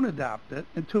don't adopt it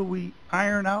until we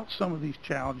iron out some of these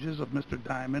challenges of Mr.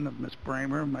 Diamond, of Ms.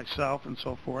 Bramer, myself, and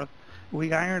so forth.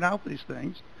 We iron out these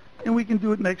things, and we can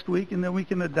do it next week, and then we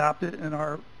can adopt it in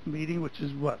our meeting, which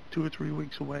is, 2 or 3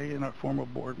 weeks away in our formal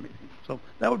board meeting. So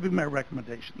that would be my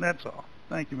recommendation. That's all.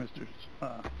 Thank you,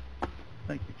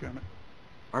 thank you, Chairman.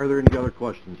 Are there any other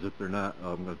questions? If they're not,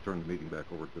 I'm going to turn the meeting back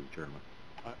over to the chairman.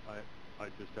 I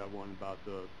just have one about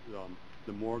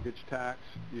the mortgage tax.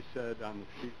 You said on the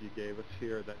sheet you gave us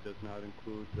here that does not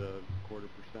include the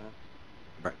 0.25%?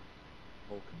 Right.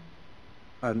 Okay.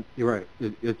 And you're right.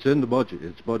 It's in the budget.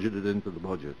 It's budgeted into the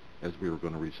budget as we were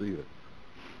going to receive it.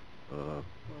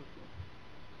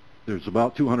 There's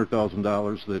about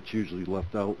 $200,000 that's usually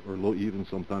left out, or even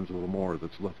sometimes a little more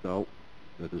that's left out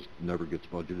that never gets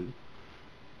budgeted.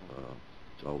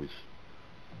 It's always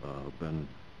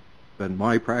been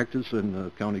my practice and the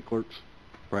county clerk's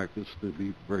practice to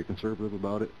be very conservative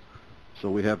about it. So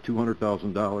we have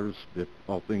 $200,000 if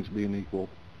all things being equal,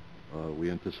 we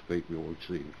anticipate we will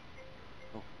receive,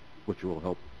 which will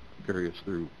help carry us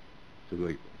through to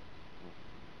April.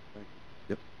 Thank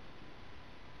you. Yep.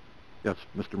 Yes,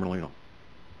 Mr. Merlino.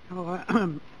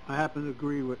 Well, I happen to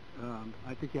agree with,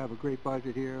 I think you have a great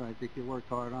budget here. I think you worked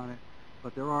hard on it.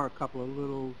 But there are a couple of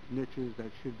little niches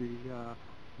that should be,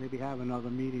 maybe have another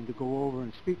meeting to go over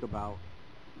and speak about.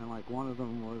 And like one of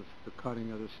them was the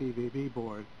cutting of the CVB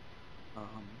board.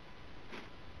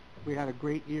 We had a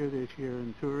great year this year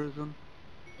in tourism,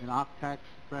 in op tax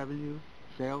revenues,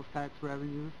 sales tax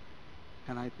revenues.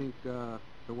 And I think the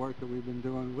work that we've been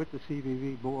doing with the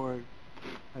CVB board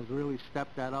has really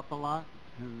stepped that up a lot.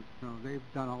 And they've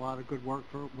done a lot of good work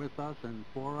with us and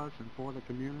for the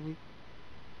community.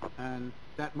 And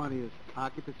that money is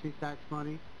occupancy tax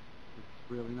money. It's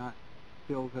really not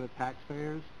billed to the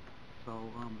taxpayers. So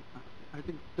I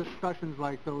think discussions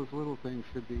like those little things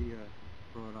should be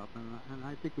brought up. And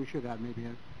I think we should have maybe,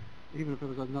 even if it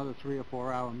was another 3 or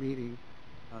 4 hour meeting,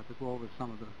 to go over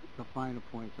some of the finer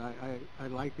points. I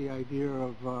like the idea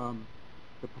of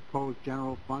the proposed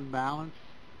general fund balance.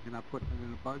 You're not putting it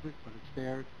in a budget, but it's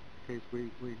there in case we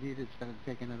need it instead of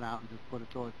taking it out and just put it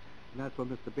towards. And that's what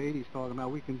Mr. Beatty's talking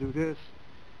about. We can do this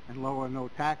and lower no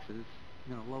taxes,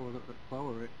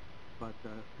 lower it, but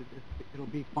it'll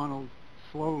be funneled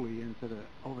slowly into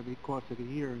over the course of the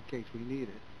year in case we need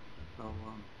it. So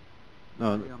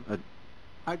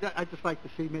I'd just like to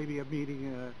see maybe a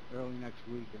meeting early next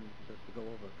week and just to go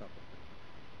over a couple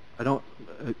of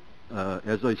things.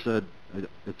 As I said,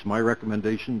 it's my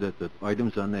recommendation that the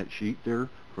items on that sheet there,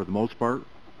 for the most part,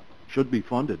 should be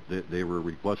funded. They were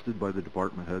requested by the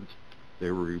department heads. They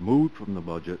were removed from the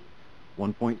budget,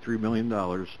 $1.3 million,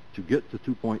 to get to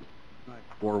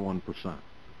 2.41%.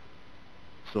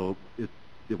 So it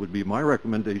would be my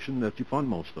recommendation that you fund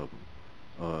most of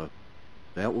them.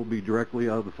 That will be directly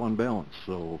out of the fund balance.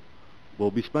 So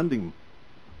we'll be spending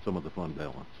some of the fund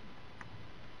balance.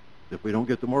 If we don't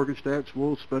get the mortgage tax,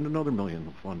 we'll spend another $1 million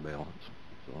of fund balance.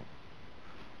 So,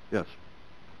 yes.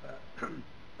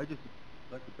 I just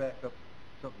like to back up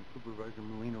something Supervisor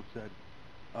Molino said.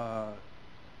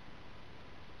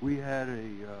 We had a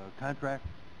contract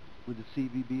with the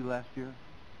CVB last year.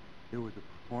 There was a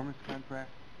performance contract.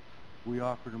 We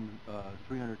offered them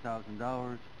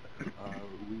 $300,000.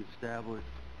 We established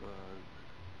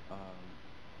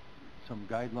some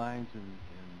guidelines and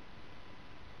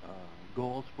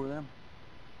goals for them.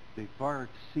 They far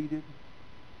exceeded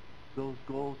those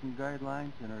goals and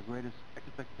guidelines and our greatest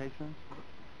expectations,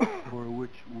 for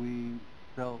which we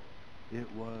felt it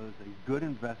was a good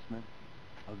investment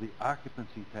of the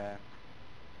occupancy tax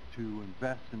to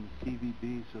invest in the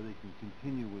CVB so they can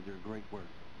continue with their great work.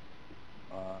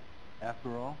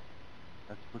 After all,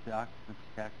 that's what the occupancy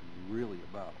tax is really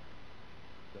about.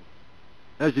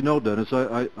 As you know, Dennis,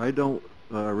 I don't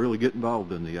really get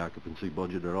involved in the occupancy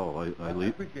budget at all. I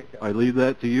leave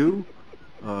that to you,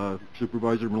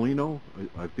 Supervisor Molino.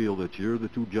 I feel that you're the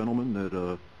two gentlemen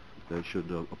that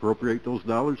should appropriate those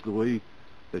dollars the way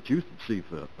that you see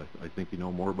fit. I think you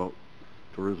know more about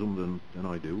tourism than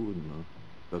I do, and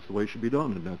that's the way it should be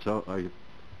done. And that's how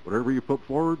whatever you put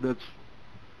forward, that's,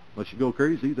 unless you go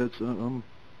crazy, that's I'm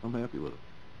happy with it.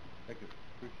 Thank you.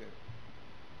 Appreciate it.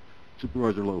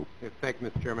 Supervisor Lowe. Yes, thank you,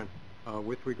 Mr. Chairman.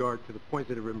 With regard to the points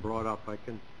that have been brought up, I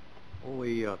can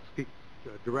only speak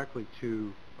directly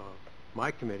to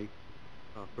my committee.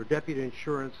 For deputy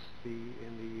insurance, in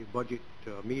the budget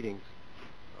meetings,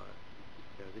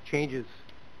 the changes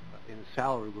in the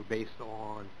salary were based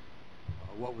on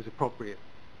what was appropriate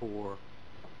for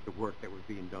the work that was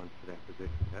being done for that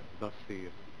position, thus the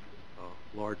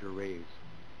larger raise.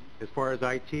 As far as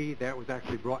IT, that was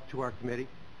actually brought to our committee,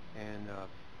 and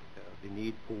the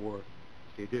need for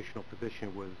the additional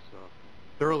position was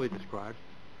thoroughly described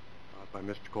by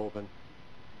Mr. Colvin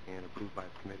and approved by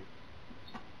the committee.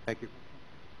 Thank you.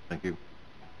 Thank you.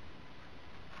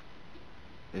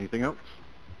 Anything else?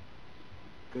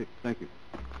 Okay, thank you.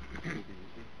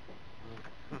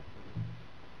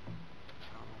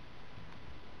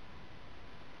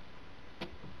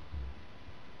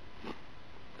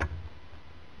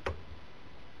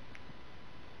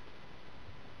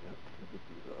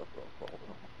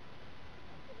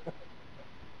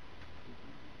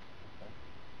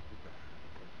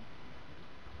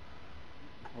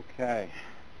 Okay.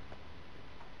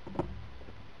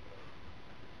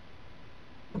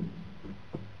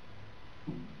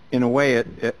 In a way,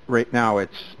 right now,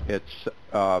 it's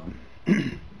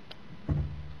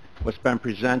what's been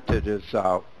presented is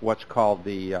what's called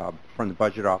from the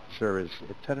budget officer is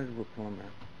a tentative or preliminary.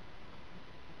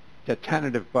 The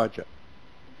tentative budget.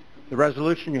 The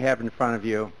resolution you have in front of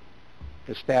you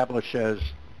establishes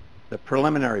the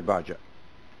preliminary budget.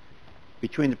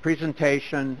 Between the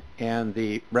presentation and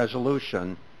the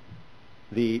resolution,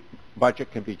 the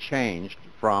budget can be changed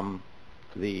from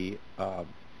the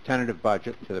tentative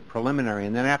budget to the preliminary,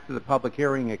 and then after the public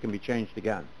hearing, it can be changed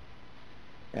again,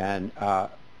 and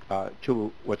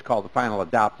to what's called the final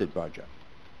adopted budget.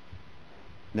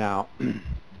 Now,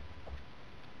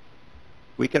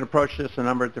 we can approach this a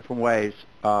number of different ways.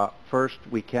 First,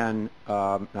 we can,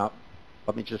 now,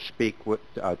 let me just speak to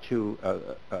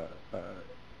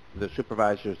the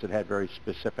supervisors that had very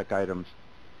specific items,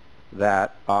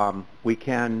 that we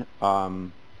can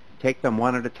take them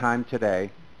one at a time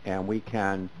today, and we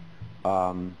can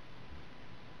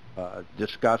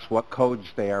discuss what codes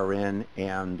they are in,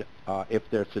 and if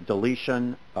there's a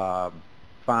deletion,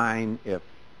 fine.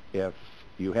 If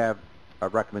you have a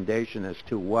recommendation as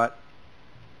to what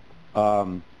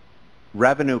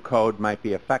revenue code might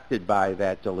be affected by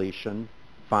that deletion,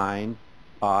 fine,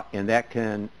 and that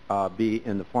can be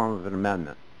in the form of an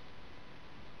amendment.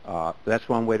 That's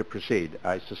one way to proceed.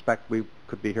 I suspect we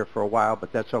could be here for a while,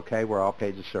 but that's okay. We're all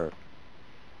paid to serve.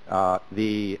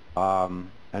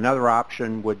 Another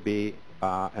option would be,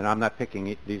 and I'm not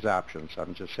picking these options,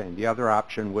 I'm just saying the other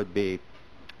option would be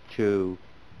to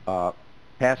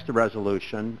pass the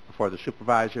resolution for the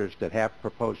supervisors that have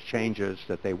proposed changes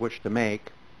that they wish to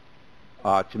make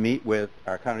to meet with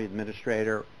our county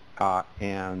administrator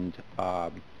and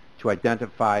to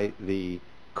identify the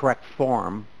correct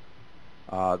form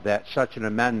that such an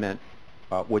amendment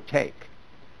would take,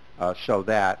 so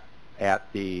that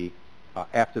at the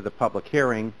after the public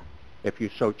hearing, if you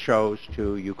so chose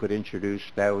to, you could introduce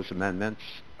those amendments,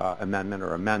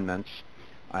 amendments,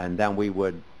 and then we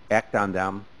would act on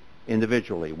them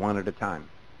individually, one at a time.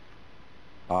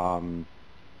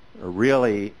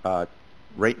 Really,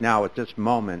 right now at this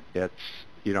moment, it's,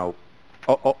 you know,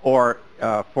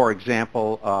 for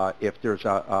example, if there's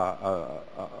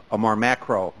a more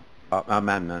macro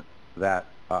amendment that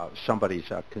somebody's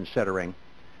considering,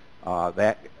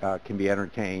 that can be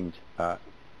entertained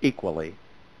equally,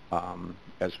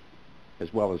 as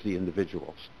well as the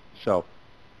individuals. So,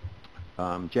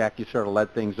 Jack, you sort of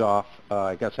led things off.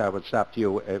 I guess I would stop to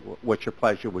you. What's your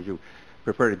pleasure? Would you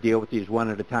prefer to deal with these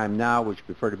one at a time now? Would you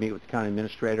prefer to meet with the county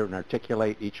administrator and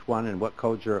articulate each one and what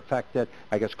codes are affected?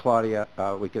 I guess Claudia,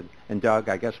 we could, and Doug,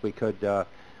 I guess we could do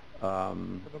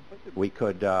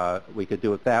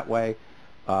it that way.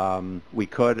 We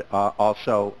could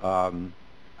also,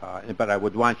 but I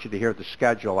would want you to hear the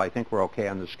schedule. I think we're okay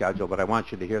on the schedule, but I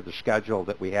want you to hear the schedule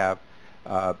that we have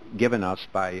given us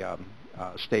by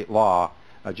state law,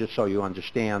 just so you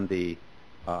understand the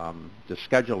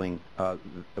scheduling.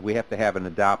 We have to have an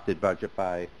adopted budget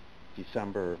by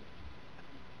December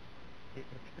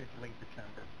It's late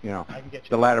December. you know, I can get you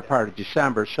the latter that. part of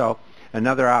December. So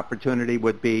another opportunity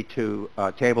would be to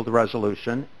table the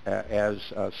resolution, as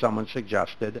someone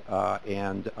suggested,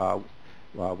 and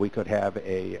we could have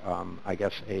a, I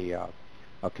guess, a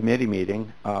committee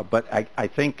meeting. But I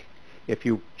think if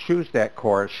you choose that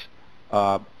course,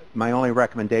 my only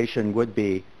recommendation would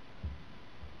be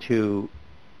to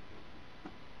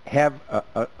have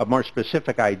a more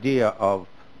specific idea of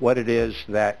what it is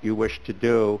that you wish to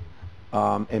do.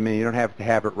 I mean, you don't have to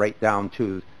have it right down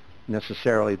to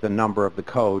necessarily the number of the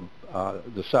code,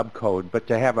 the subcode, but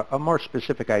to have a more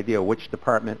specific idea which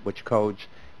department, which codes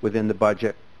within the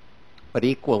budget. But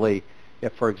equally,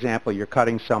 if, for example, you're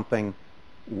cutting something,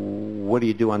 what do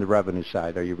you do on the revenue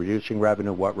side? Are you reducing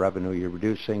revenue? What revenue are you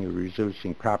reducing? Are you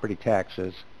reducing property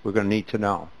taxes? We're going to need to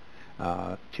know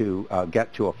to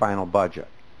get to a final budget.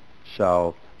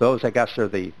 So those, I guess, are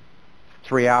the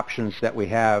three options that we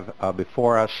have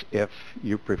before us. If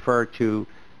you prefer to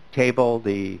table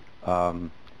the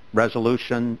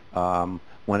resolution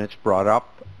when it's brought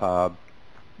up,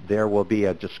 there will be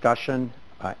a discussion,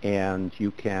 and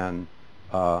you can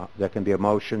there can be a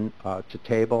motion to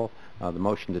table. The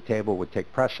motion to table would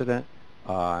take precedent.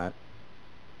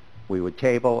 We would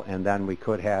table, and then we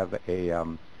could have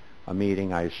a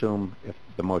meeting. I assume if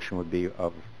the motion would be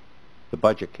of the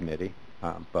budget committee,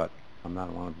 but I'm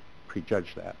not want to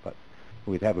prejudge that. But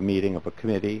we'd have a meeting of a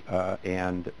committee,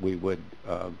 and we would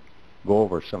go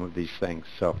over some of these things.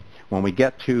 So when we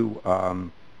get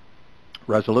to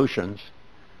resolutions,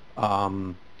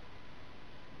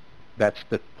 that's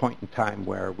the point in time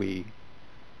where we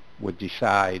would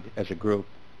decide as a group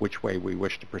which way we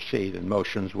wish to proceed, and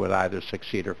motions would either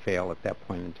succeed or fail at that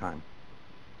point in time.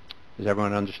 Does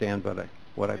everyone understand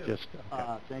what I've just...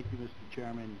 Okay. Thank you, Mr.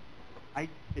 Chairman.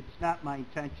 It's not my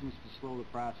intentions to slow the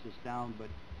process down, but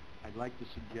I'd like to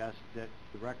suggest that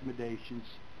the recommendations,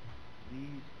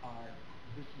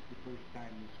 this is the first time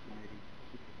this committee,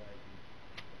 supervisors,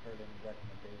 have heard any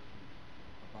recommendations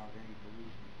about any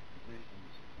deletion of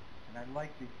positions, and I'd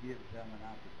like to give them an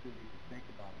opportunity to think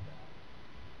about that.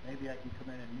 Maybe I can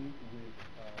come in and meet with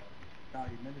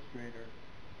county administrator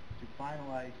to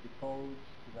finalize the codes,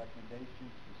 the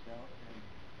recommendations, and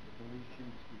the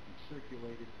deletions. We can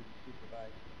circulate it to the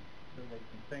supervisors so they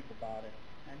can think about it,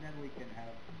 and then we can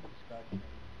have a discussion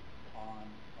on,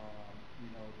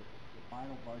 the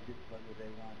final budget, whether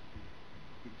they want to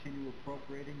continue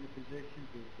appropriating the positions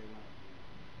or if they want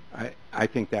to. I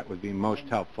think that would be most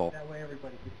helpful. That way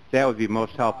everybody gets... That would be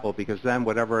most helpful, because then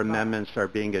whatever amendments are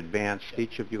being advanced,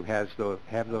 each of you have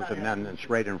those amendments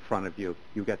right in front of you.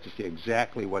 You get to see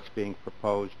exactly what's being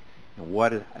proposed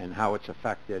and how it's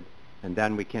affected, and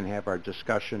then we can have our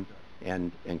discussion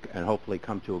and hopefully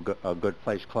come to a good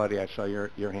place. Claudia, I saw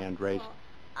your hand raised.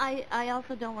 Well, I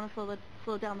also don't want to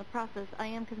slow down the process. I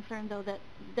am concerned, though, that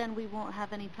then we won't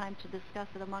have any time to discuss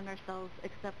it among ourselves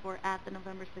except for at the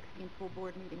November 16th full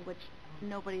board meeting, which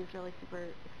nobody is really super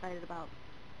excited about.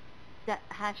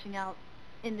 Hashing out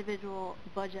individual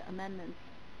budget amendments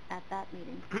at that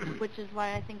meeting, which is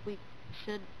why I think we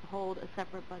should hold a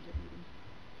separate budget meeting.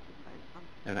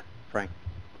 And Frank?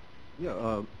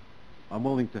 Yeah, I'm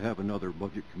willing to have another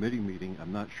budget committee meeting.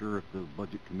 I'm not sure if the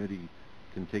budget committee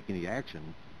can take any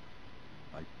action.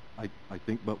 I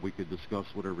think, but we could discuss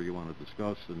whatever you want to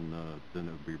discuss, and then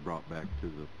it would be brought back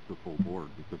to the full board,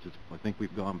 because I think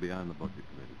we've gone beyond the budget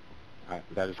committee.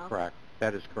 That is correct.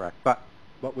 That is correct. But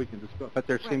we can discuss. But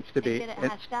there seems to be... And get it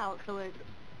hashed out, so it...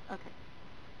 Okay.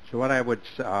 So what I would...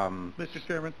 Mr.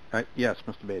 Chairman? Yes,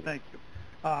 Mr. Beatty. Thank you.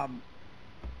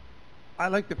 I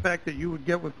like the fact that you would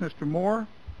get with Mr. Moore,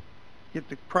 get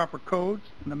the proper codes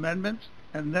and amendments,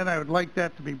 and then I would like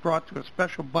that to be brought to a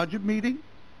special budget meeting,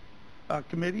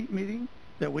 committee meeting,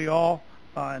 that we all,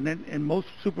 and most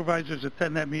supervisors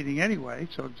attend that meeting anyway,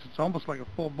 so it's almost like a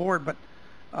full board, but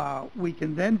we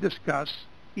can then discuss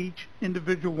each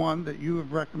individual one that you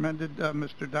have recommended,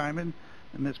 Mr. Diamond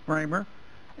and Ms. Bramer,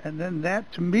 and then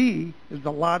that, to me, is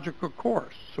the logical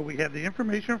course. So we have the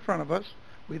information in front of us.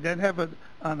 We then have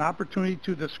an opportunity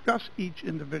to discuss each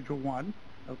individual one,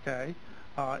 okay,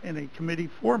 in a committee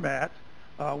format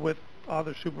with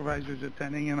other supervisors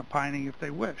attending and opining if they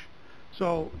wish.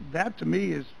 So that, to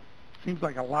me, seems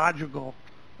like a logical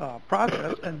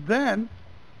process. And then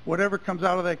whatever comes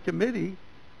out of that committee,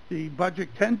 the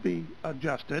budget can be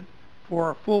adjusted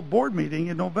for a full board meeting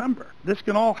in November. This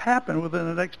can all happen within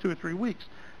the next 2 or 3 weeks.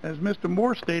 As Mr.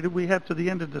 Moore stated, we have to the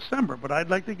end of December, but I'd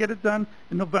like to get it done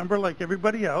in November like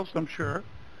everybody else, I'm sure.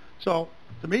 So,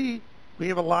 to me, we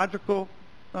have a logical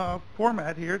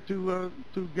format here to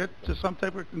get to some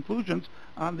type of conclusions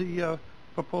on the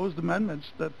proposed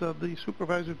amendments that the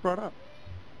supervisors brought up.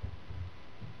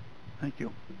 Thank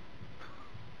you.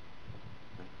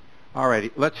 All righty,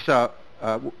 let's,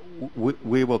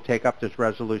 we will take up this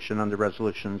resolution under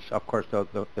resolutions. Of course,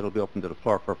 it'll be open to the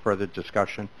floor for further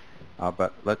discussion,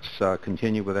 but let's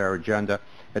continue with our agenda.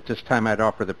 At this time, I'd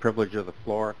offer the privilege of the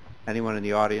floor. Anyone in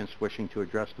the audience wishing to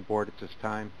address the board at this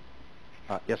time?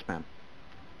 Yes, ma'am.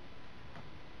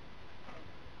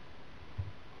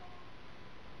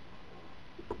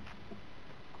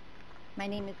 My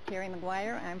name is Carrie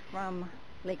McGuire. I'm from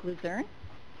Lake Luzerne,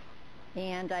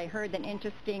 and I heard an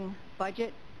interesting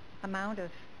budget amount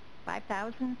of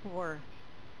 $5,000 for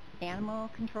animal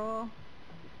control.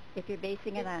 If you're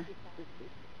basing it on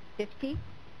 50?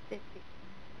 50.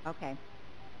 Okay.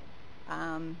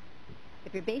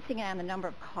 If you're basing it on the number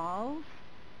of calls,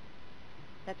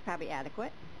 that's probably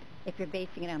adequate. If you're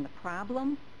basing it on the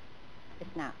problem,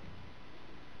 it's not.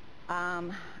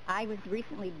 I was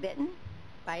recently bitten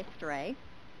by a stray,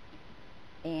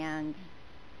 and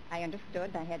I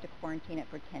understood I had to quarantine it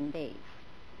for 10 days.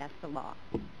 That's the law.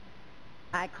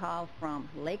 I called from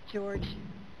Lake George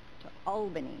to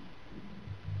Albany.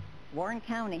 Warren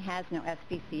County has no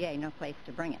SPCA, no place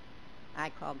to bring it.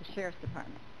 I called the Sheriff's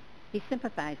Department. He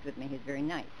sympathized with me. He's very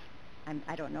nice.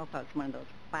 I don't know if I was one of those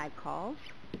 5 calls.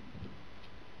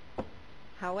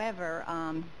 However,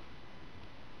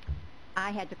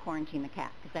 I had to quarantine the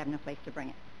cat because I have no place to bring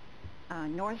it.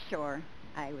 North Shore,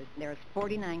 there was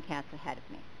 49 cats ahead of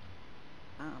me.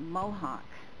 Mohawk,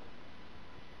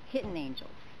 Kitten Angels,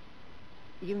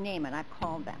 you name it, I've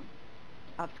called them.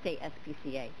 Upstate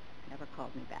SPCA never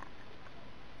called me back.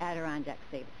 Adirondack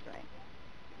Save a Stray.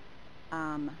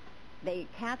 The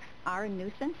cats are a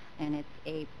nuisance, and it's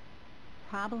a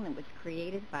problem that was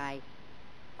created by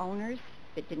owners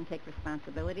that didn't take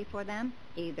responsibility for them.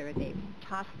 Either they've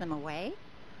tossed them away,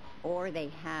 or they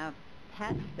have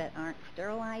pets that aren't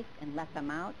sterilized and let them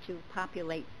out to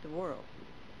populate the world.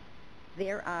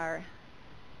 The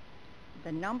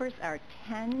numbers are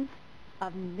tens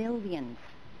of millions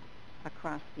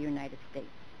across the United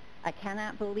States. I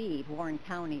cannot believe Warren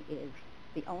County is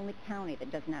the only county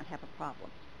that does not have a problem.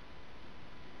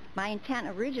 My intent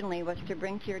originally was to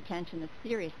bring to your attention the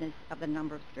seriousness of the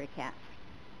number of stray cats.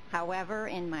 However,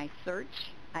 in my search,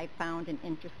 I found an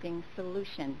interesting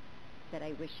solution that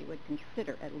I wish you would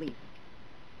consider at least.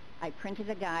 I printed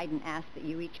a guide and asked that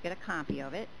you each get a copy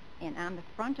of it, and on the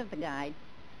front of the guide,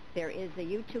 there is a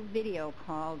YouTube video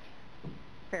called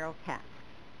Feral Cats.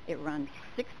 It runs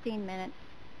 16 minutes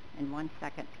and 1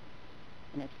 second,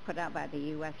 and it's put out by the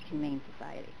U.S. Humane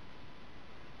Society.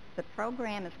 The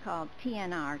program is called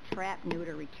TNR, Trap,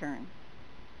 Neuter, Return.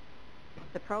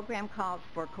 The program calls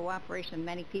for cooperation of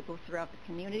many people throughout the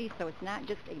community, so it's not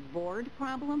just a board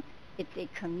problem, it's a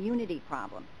community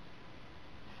problem.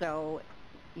 So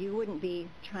you wouldn't be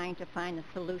trying to find a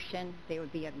solution, there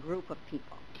would be a group of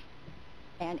people.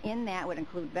 And in that would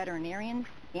include veterinarians,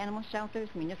 animal shelters,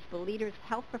 municipal leaders,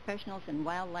 health professionals, and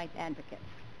wildlife advocates.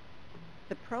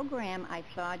 The program I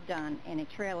saw done in a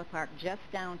trailer park just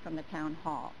down from the town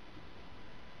hall.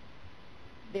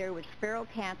 There was feral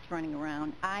cats running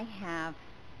around. I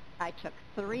took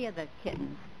 3 of the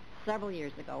kittens several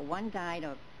years ago. One died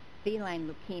of feline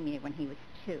leukemia when he was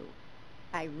 2.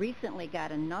 I recently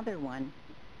got another one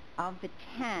of the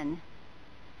 10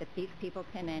 that these people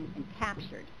came in and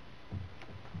captured.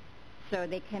 So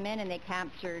they came in and they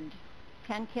captured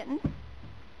 10 kittens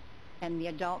and the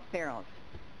adult ferals.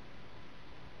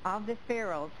 Of the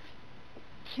ferals,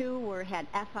 2 had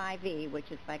FIV,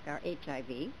 which is like our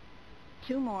HIV.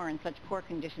 2 more in such poor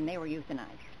condition they were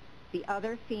euthanized. The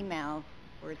other females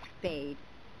were spayed,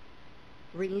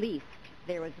 released.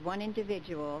 There was one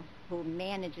individual who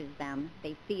manages them.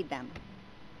 They feed them.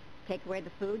 Take away the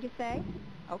food, you say?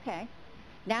 Okay.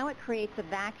 Now it creates a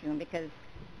vacuum because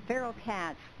feral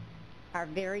cats are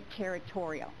very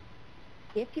territorial.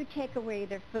 If you take away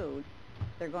their food,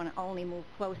 they're going to only move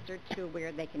closer to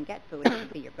where they can get food. It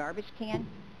could be your garbage can,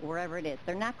 wherever it is.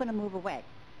 They're not going to move away.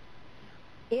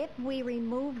 If we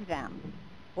remove them,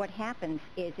 what happens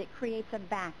is it creates a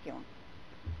vacuum.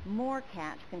 More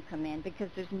cats can come in because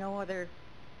there's no other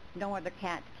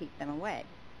cat to keep them away.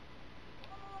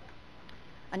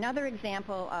 Another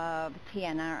example of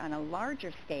TNR on a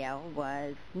larger scale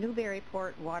was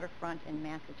Newburyport waterfront in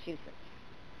Massachusetts.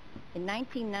 In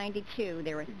 1992,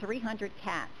 there were 300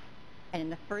 cats, and in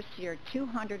the first year,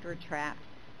 200 were trapped,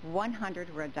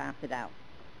 100 were adopted out.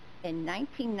 In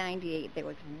 1998, there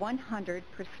was 100%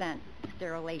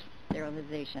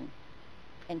 sterilization.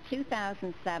 In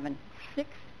 2007, 6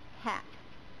 cats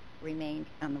remained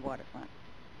on the waterfront.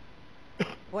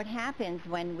 What happens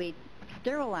when we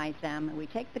sterilize them and we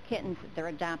take the kittens, they're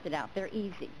adopted out. They're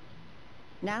easy.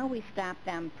 Now we stop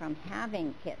them from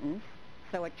having kittens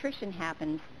So attrition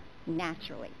happens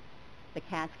naturally. The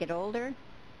cats get older,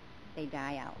 they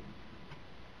die out.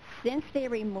 Since they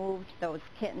removed those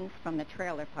kittens from the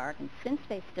trailer park, and since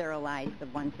they sterilized the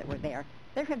ones that were there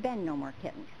have been no more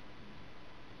kittens.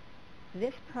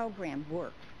 This program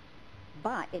works,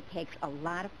 but it takes a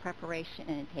lot of preparation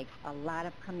and it takes a lot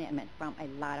of commitment from a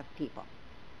lot of people.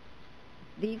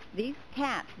 These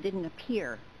cats didn't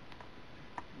appear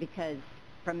because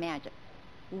from magic.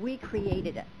 We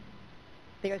created it.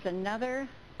 There's another,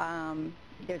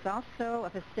 there's also a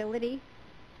facility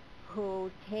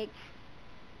who takes,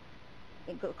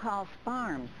 calls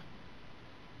farms.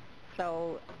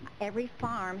 So every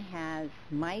farm has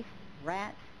mice,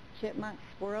 rats, chipmunks,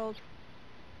 squirrels.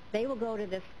 They will go to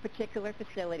this particular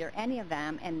facility, or any of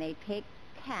them, and they take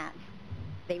cats.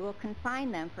 They will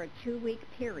confine them for a 2-week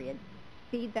period,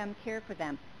 feed them, care for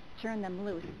them, turn them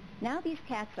loose. Now these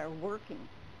cats are working.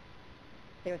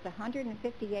 There's a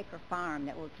 150-acre farm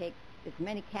that will take as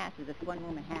many cats as this one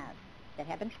woman has that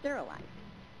have been sterilized.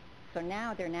 So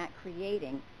now they're not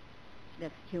creating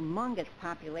this humongous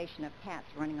population of cats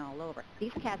running all over.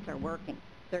 These cats are working.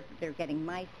 They're getting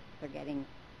mice, they're getting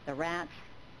the rats,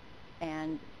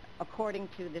 and according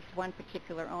to this one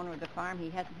particular owner of the farm, he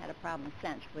hasn't had a problem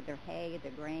since with their hay,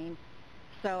 their grain.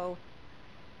 So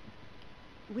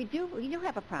we do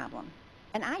have a problem,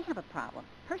 and I have a problem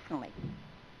personally.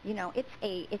 You know, it's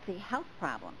a health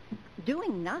problem.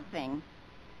 Doing nothing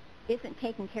isn't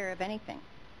taking care of anything.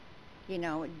 You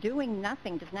know, doing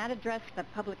nothing does not address the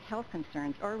public health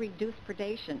concerns or reduce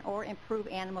predation or improve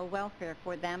animal welfare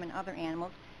for them and other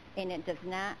animals, and it does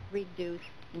not reduce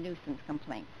nuisance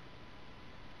complaints.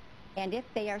 And if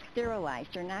they are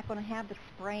sterilized, you're not going to have the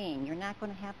spraying, you're not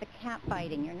going to have the cat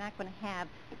biting, you're not going to have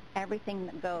everything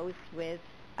that goes with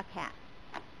a cat.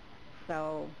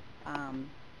 So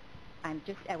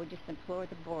I would just implore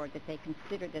the board that they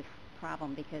consider this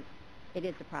problem, because it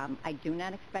is a problem. I do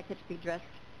not expect it to be addressed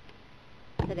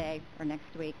today or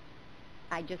next week.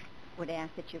 I just would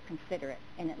ask that you consider it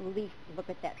and at least look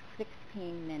at that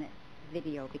 16-minute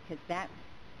video, because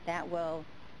that will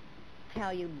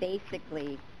tell you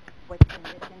basically what's in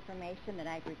this information that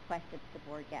I've requested the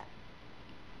board get.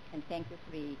 And thank you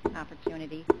for the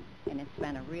opportunity, and it's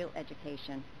been a real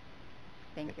education.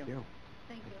 Thank you.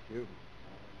 Thank you.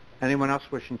 Anyone else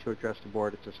wishing to address the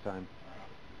board at this time?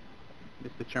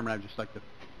 Mr. Chairman, I'd just like to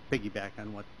piggyback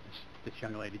on what this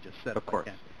young lady just said. Of course.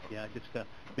 Yeah, just,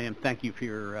 ma'am, thank you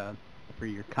for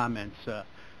your comments.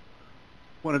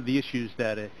 One of the issues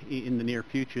that in the near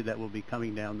future that will be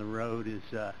coming down the road is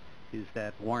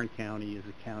that Warren County is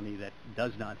a county that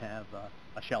does not have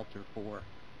a shelter for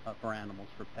animals,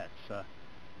 for pets.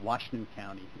 Washington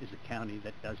County is a county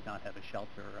that does not have a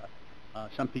shelter.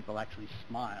 Some people actually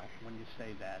smile when you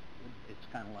say that. It's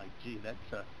kind of like, gee,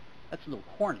 that's a little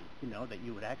corny, you know, that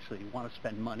you would actually want to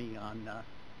spend money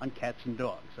on cats and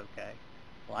dogs, okay?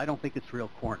 Well, I don't think it's real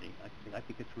corny. I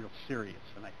think it's real serious,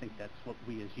 and I think that's what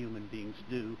we as human beings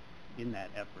do in that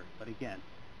effort. But again,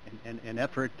 an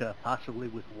effort possibly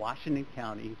with Washington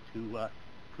County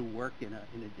to work in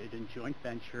a joint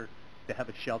venture to have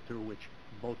a shelter which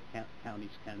both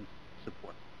counties can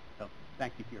support. So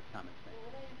thank you for your comments.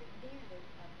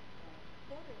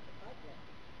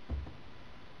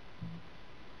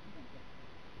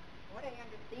 What I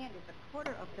understand is a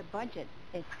quarter of the budget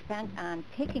is spent on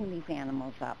picking these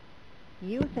animals up,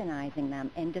 euthanizing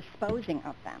them, and disposing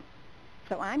of them.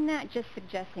 So I'm not just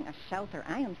suggesting a shelter.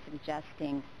 I am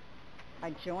suggesting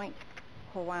a joint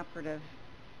cooperative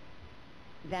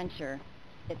venture.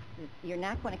 You're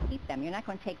not going to keep them. You're not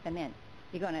going to take them in.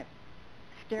 You're going to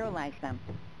sterilize them,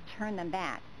 turn them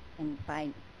back, and by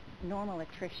normal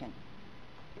attrition,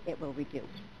 it will reduce.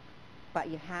 But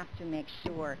you have to make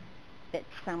sure that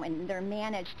and they're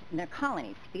managed, and they're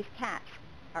colonies. These cats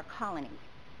are colonies.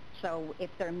 So if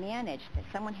they're managed,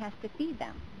 someone has to feed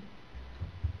them.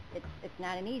 It's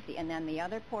not an easy. And then the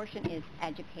other portion is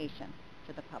education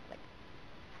to the public.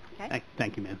 Okay?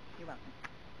 Thank you, ma'am. You're welcome.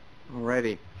 All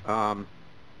righty.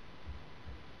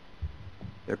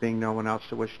 There being no one else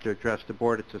that wishes to address the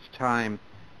board at this time,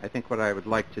 I think what I would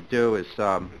like to do is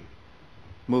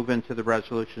move into the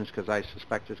resolutions, because I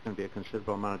suspect there's going to be a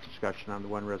considerable amount of discussion on the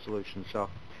one resolution. So,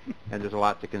 and there's a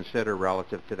lot to consider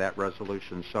relative to that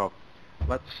resolution. So,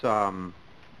 let's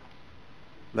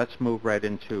move right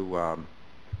into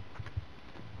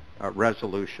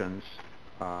resolutions.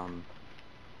 I'll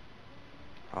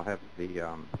have the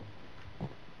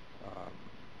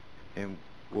and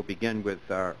we'll begin with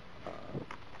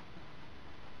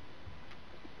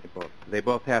they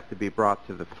both have to be brought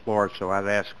to the floor, so I'd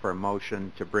ask for a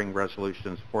motion to bring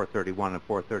resolutions 431 and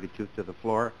 432 to the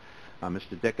floor.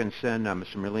 Mr. Dickinson,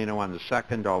 Mr. Merlino on the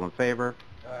second. All in favor?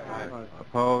 Aye.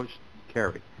 Opposed?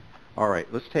 Carried. All right,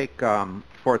 let's take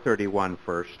 431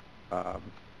 first.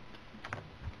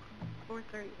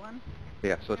 431?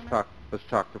 Yes, let's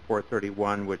talk to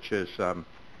 431, which is an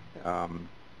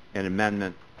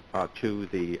amendment to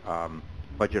the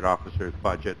budget officer's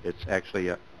budget. It's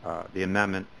actually the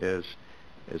amendment is,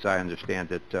 as I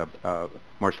understand it,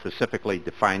 more specifically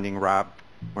defining, Rob,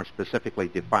 more specifically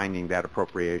defining that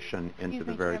appropriation into Excuse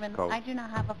the me, various Chairman, codes. I do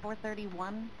not have a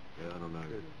 431. Yeah, I don't know.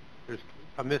 There's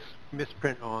a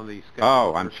misprint on the schedule.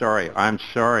 Oh, I'm sorry.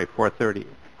 430.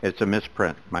 It's a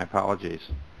misprint. My apologies.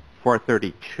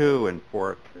 432 and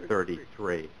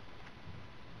 433.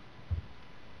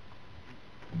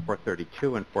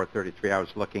 432 and 433. I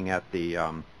was looking at the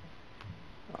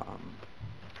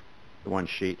one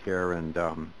sheet here, and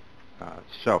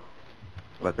so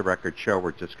let the record show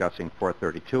we're discussing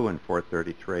 432 and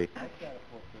 433. I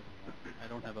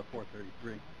don't have a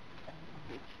 433.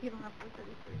 You don't have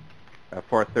 433.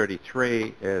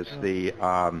 433 is the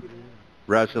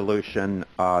resolution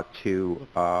to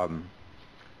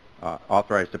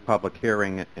authorize the public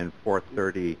hearing, and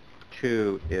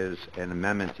 432 is an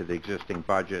amendment to the existing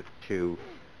budget to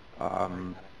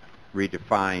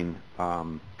redefine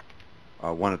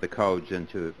one of the codes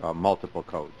into multiple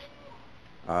codes.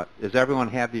 Does everyone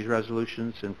have these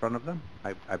resolutions in front of them?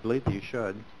 I believe you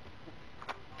should.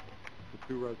 The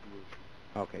two resolutions.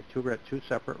 Okay, two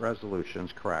separate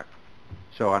resolutions, correct.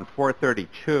 So on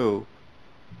 432,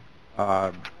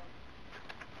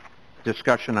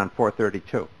 discussion on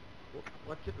 432.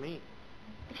 What's it mean?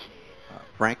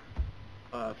 Frank?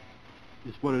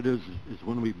 Is what it is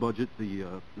when we budget the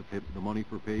money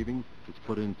for paving, it's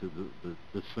put into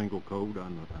the single code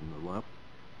on the left,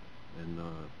 and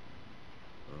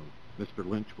Mr.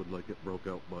 Lynch would like it broke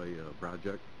out by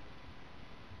project.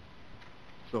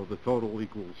 So the total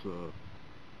equals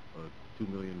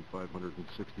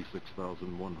 $2,566,190,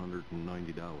 I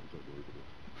believe it is.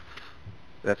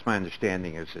 That's my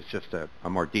understanding. Is it's just a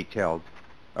more detailed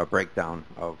breakdown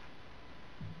of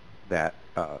that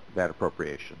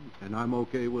appropriation. And I'm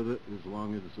okay with it as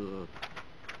long as the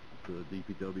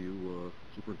DPW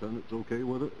superintendent's okay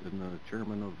with it, and the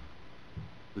chairman of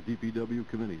the DPW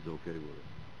committee is okay with it.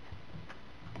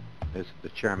 Is the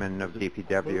chairman of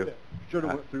DPW? Should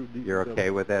have went through DPW. You're okay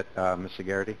with it, Mr.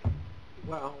 Garrity?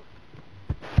 Well,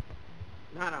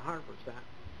 not 100%,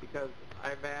 because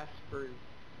I've asked for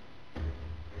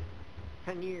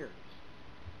 10 years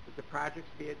that the projects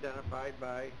be identified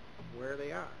by where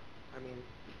they are. I mean,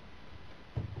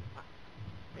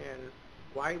 and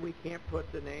why we can't put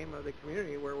the name of the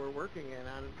community where we're working in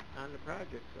on the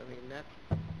projects. I mean, that's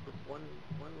one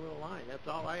little line. That's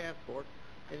all I ask for.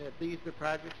 And if these are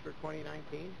projects for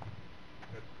 2019?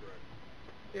 That's correct.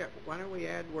 Yeah, why don't we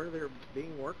add where they're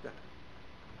being worked on?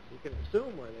 You can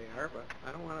assume where they are, but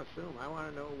I don't want to assume. I want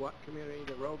to know what community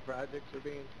the road projects are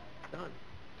being done.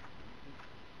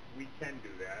 We can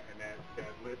do that, and that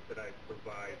list that I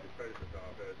provide the treasurer's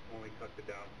office only cuts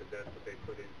it down because that's what they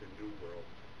put into New World.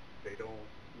 They don't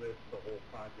list the whole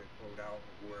project code out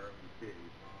of where it would be.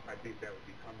 I think that would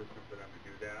be cumbersome for them to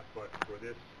do that, but for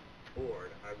this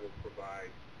board, I will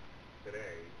provide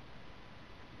today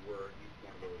where each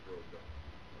one of those roads are.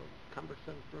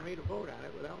 Cumbersome for me to vote on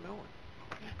it without knowing.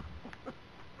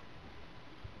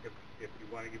 If you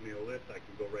want to give me a list, I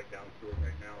can go right down through it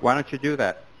right now. Why don't you do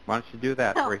that? Why don't you do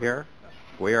that? We're here.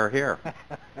 We are here.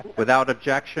 Without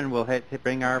objection, we'll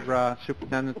bring our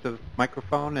superintendent to the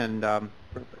microphone, and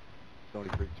Perfect. Tony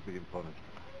Creek's being punished.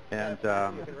 and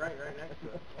You can write right next to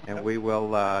it. and we will.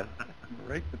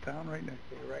 Right, the town right next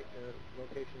You can write the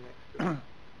location next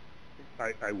to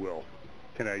it. I will.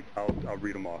 I'll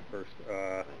read them off first.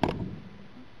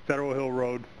 Federal Hill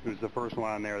Road is the first one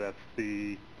on there. That's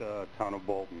the town of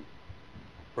Bolton.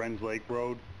 Friends Lake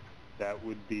Road, that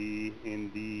would be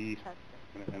in the,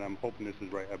 and I'm hoping this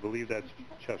is right, I believe that's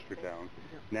Chestertown.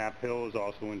 Knapp Hill is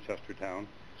also in Chestertown.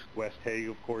 West Hague,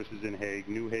 of course, is in Hague.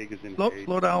 New Hague is in Hague.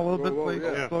 Slow down a little bit, please.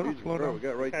 yeah. Slow down. We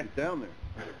got right down there.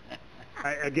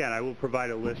 Again, I will provide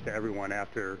a list to everyone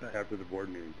after the board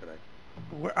meeting today.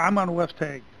 I'm on West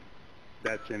Hague.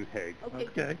 That's in Hague.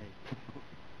 Okay.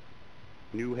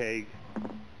 New Hague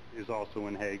is also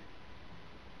in Hague.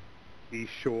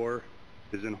 East Shore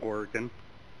is in Horicon.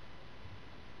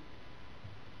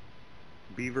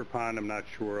 Beaver Pond, I'm not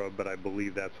sure of, but I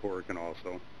believe that's Horicon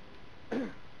also.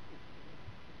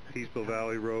 Peaceful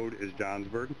Valley Road is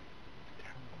Johnsburg.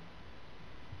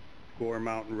 Gore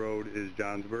Mountain Road is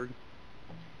Johnsburg.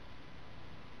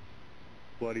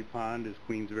 Bloody Pond is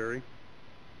Queensbury.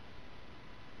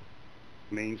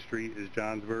 Main Street is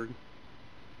Johnsburg.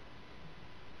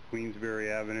 Queensberry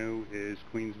Avenue is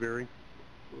Queensberry.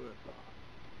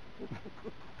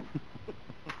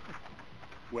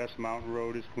 West Mountain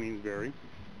Road is Queensberry.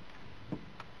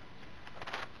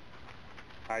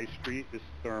 High Street is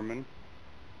Thurman.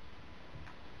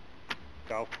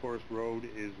 South Course Road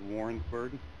is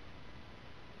Warrensburg.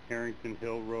 Harrington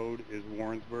Hill Road is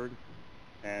Warrensburg.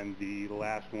 And the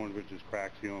last one, which is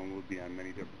Craxion, will be on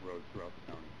many different roads throughout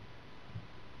the county.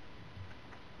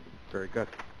 Very good.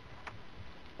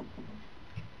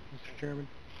 Mr. Chairman?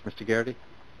 Mr. Garrity,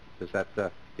 does that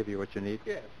give you what you need?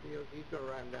 Yes, he's going to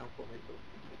write them down for me, so.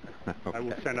 Okay. I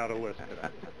will send out a list today.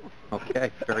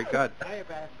 Okay, very good. I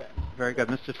have asked that. Very good.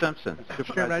 Mr. Simpson.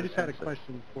 Mr. Chairman, I just had a Simpson.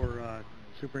 question for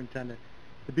Superintendent.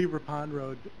 The Beaver Pond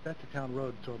Road, that's a town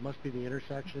road, so it must be the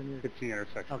intersection? It's the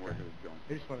intersection where Okay. it was going.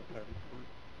 I just wanted to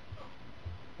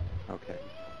clarify. Okay.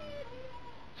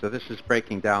 So this is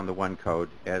breaking down the one code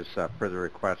as per the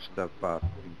request of our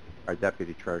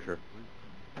Deputy Treasurer.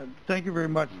 Thank you very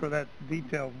much for that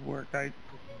detailed work.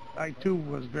 I too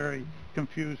was very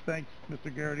confused. Thanks,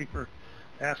 Mr. Garrity, for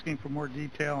asking for more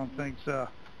detail, and thanks,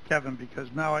 Kevin, because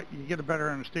now you get a better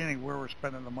understanding where we're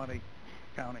spending the money,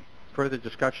 county. Further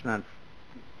discussion on,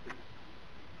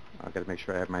 I've got to make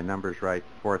sure I have my numbers right,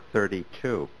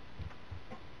 432.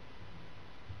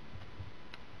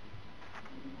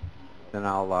 Then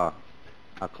I'll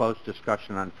close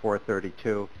discussion on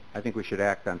 432. I think we should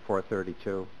act on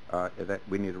 432.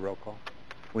 We need a roll call.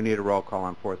 We need a roll call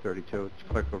on 432.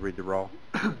 Clerk will read the roll.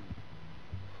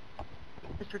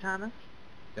 Mr. Thomas?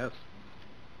 Yes.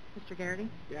 Mr. Garrity?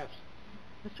 Yes.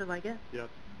 Mr. Leggett? Yes.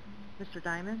 Mr.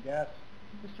 Diamond? Yes.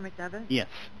 Mr. McDevitt? Yes.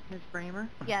 Ms. Bramer?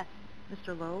 Yes.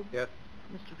 Mr. Loeb? Yes.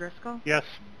 Mr. Driscoll? Yes.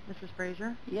 Mrs.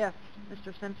 Frazier? Yes.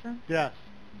 Mr. Simpson? Yes.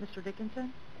 Mr.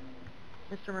 Dickinson?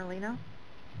 Mr. Merlino?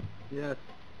 Yes.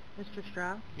 Mr.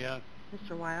 Strauss? Yes.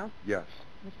 Mr. Wild? Yes.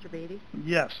 Mr. Beatty?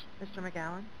 Yes. Mr.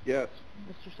 McGowan? Yes.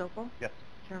 Mr. Sokol? Yes.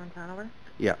 Chairman Conover?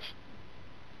 Yes.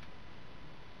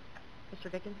 Mr.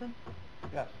 Dickinson?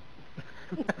 Yes.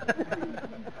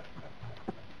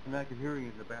 And I can hear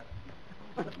you in the back.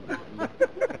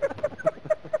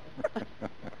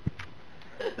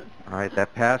 All right,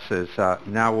 that passes.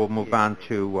 Now we'll move on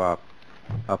to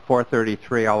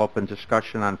 433. I'll open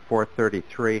discussion on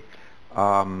 433.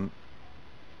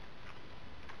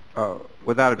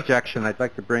 Without objection, I'd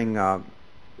like to bring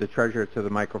the treasurer to the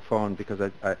microphone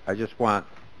because I just want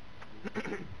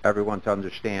everyone to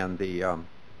understand the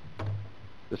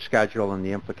schedule and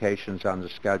the implications on the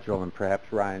schedule, and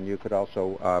perhaps Ryan, you could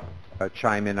also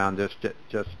chime in on this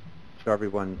just so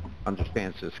everyone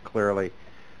understands this clearly.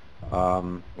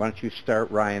 Why don't you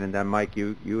start, Ryan, and then Mike,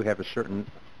 you have a certain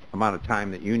amount of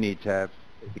time that you need to have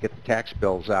to get the tax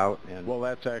bills out. And Well,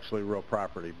 that's actually real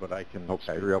property, but I can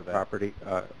okay, speak real to that. property,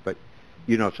 but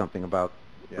you know something about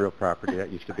Yeah. real property. That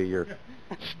used to be your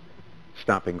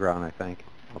stomping ground, I think.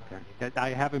 Okay. I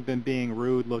haven't been being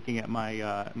rude looking at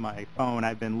my my phone.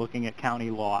 I've been looking at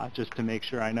county law just to make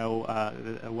sure I know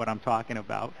what I'm talking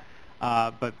about.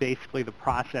 But basically the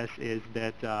process is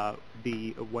that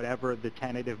whatever the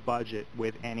tentative budget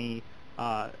with any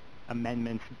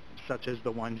amendments such as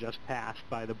the one just passed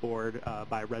by the board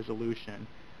by resolution,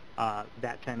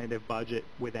 that tentative budget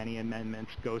with any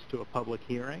amendments goes to a public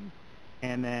hearing.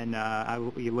 And then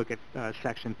you look at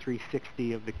Section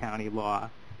 360 of the county law,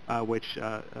 which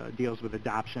deals with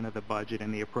adoption of the budget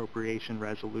and the appropriation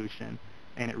resolution.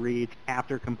 And it reads,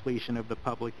 after completion of the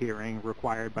public hearing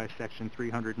required by Section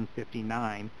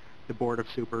 359, the Board of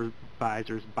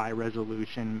Supervisors by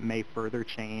resolution may further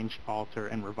change, alter,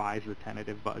 and revise the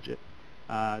tentative budget.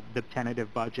 The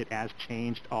tentative budget as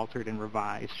changed, altered, and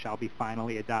revised shall be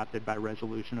finally adopted by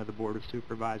resolution of the Board of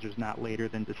Supervisors not later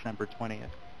than December 20th.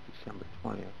 December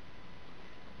 20th.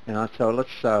 And so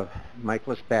let's, Mike,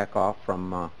 let's back off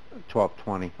from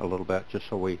 1220 a little bit, just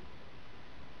so we...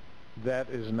 That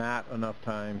is not enough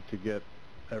time to get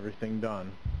everything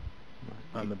done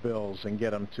on the bills and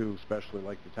get them to, especially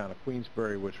like the town of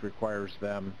Queensbury, which requires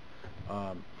them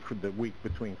for the week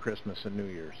between Christmas and New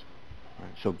Year's. Right,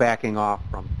 so backing off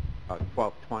from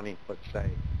 1220, let's say,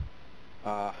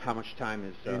 how much time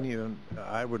is... You need,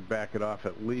 I would back it off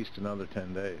at least another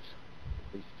 10 days.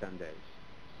 At least 10 days.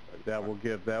 That will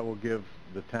give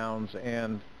the towns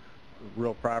and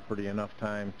real property enough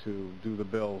time to do the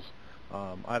bills.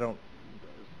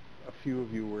 A few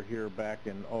of you were here back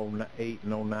in 08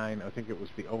 and 09. I think it was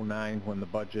the 09 when the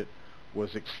budget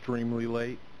was extremely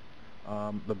late.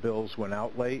 The bills went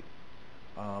out late,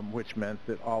 which meant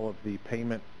that all of the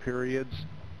payment periods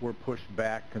were pushed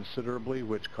back considerably,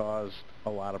 which caused a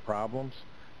lot of problems.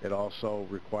 It also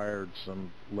required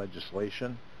some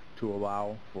legislation to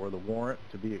allow for the warrant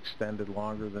to be extended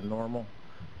longer than normal.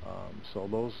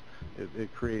 So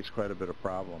it creates quite a bit of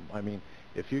problem. I mean,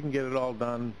 if you can get it all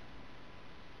done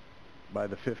by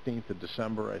the 15th of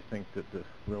December, I think that the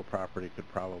real property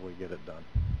could probably get it done,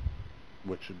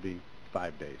 which would be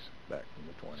 5 days back from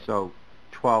the 20th. So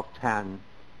 12/10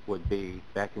 would be,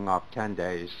 backing off 10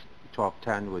 days,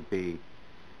 12/10 would be...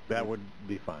 That would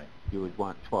be fine. You would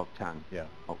want 12/10? Yeah.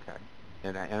 Okay.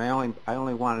 And I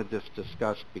only wanted this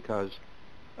discussed because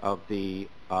of the,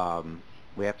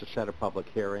 we have to set a public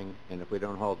hearing, and if we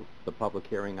don't hold the public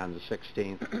hearing on the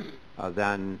 16th,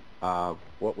 then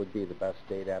what would be the best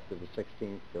date after the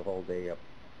 16th to hold a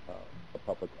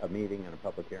meeting and a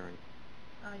public hearing?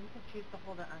 You can choose to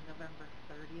hold it on November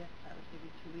 30th. That would give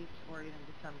you 2 weeks, or even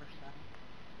December 7th.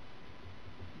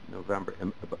 November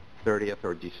 30th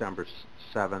or December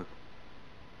 7th?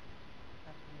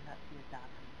 That's when you have to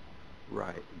adopt.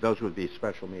 Right. Those would be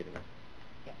special meetings.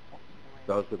 Yes.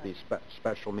 Those would be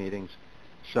special meetings.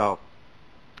 So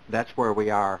that's where we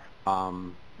are.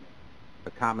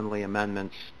 The commonly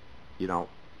amendments, you know,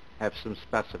 have some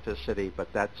specificity,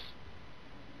 but that's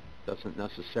doesn't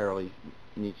necessarily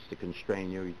needs to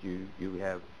constrain you. You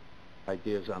have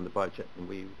ideas on the budget, and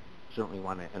we certainly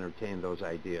want to entertain those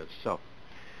ideas. So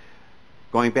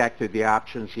going back to the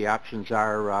options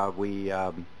are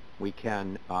we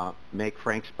can make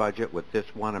Frank's budget with this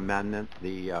one amendment,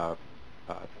 the I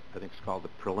think it's called the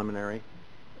preliminary,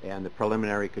 and the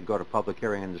preliminary could go to public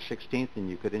hearing on the 16th, and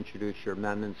you could introduce your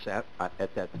amendments at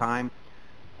that time.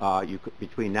 You could,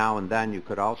 between now and then, you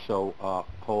could also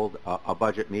hold a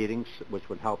budget meetings, which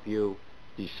would help you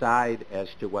decide as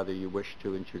to whether you wish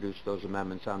to introduce those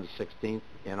amendments on the 16th,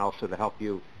 and also to help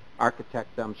you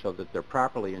architect them so that they're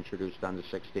properly introduced on the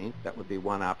 16th. That would be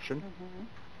one option.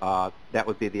 Mm-hmm. That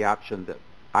would be the option that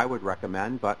I would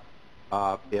recommend, but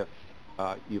if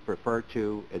you prefer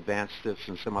to advance this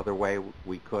in some other way,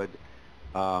 we could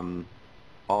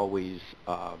always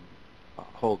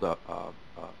hold a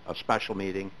special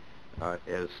meeting,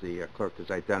 as the clerk has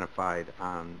identified,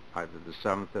 on either the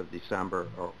 7th of December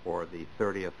or the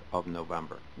 30th of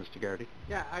November. Mr. Garrity?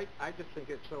 Yeah, I just think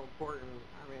it's so important.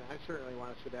 I mean, I certainly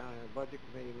want to sit down in a budget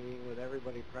committee meeting with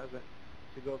everybody present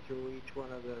to go through each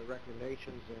one of the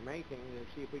recommendations they're making and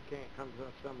see if we can't come to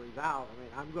some result. I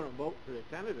mean, I'm going to vote for the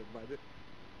tentative budget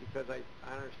because I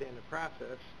understand the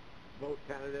process. Vote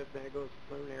tentative, then it goes to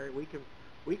preliminary.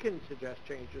 We can suggest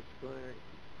changes to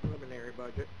preliminary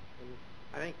budget, and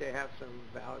I think they have some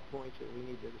valid points that we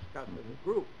need to discuss as a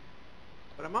group.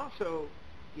 But I'm also,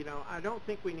 you know, I don't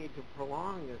think we need to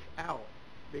prolong this out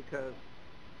because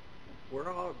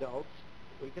we're all adults.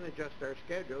 We can adjust our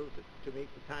schedules to meet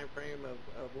the time frame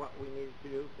of what we need to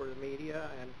do for the media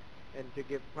and to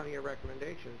give plenty of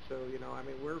recommendations. So, you know, I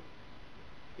mean,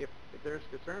 if there's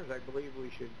concerns, I believe we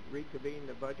should reconvene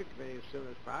the budget committee as soon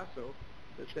as possible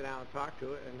to sit down and talk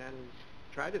to it, and then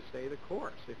try to stay the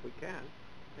course if we can.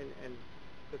 And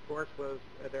the course was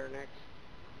at our next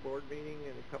board meeting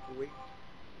in a couple of weeks,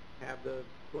 have the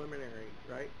preliminary,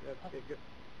 right?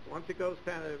 Once it goes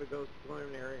tentative, it goes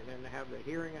preliminary, and then have the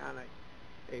hearing on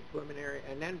a preliminary,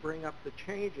 and then bring up the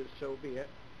changes, so be it,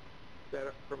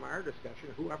 that from our discussion,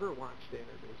 whoever wants to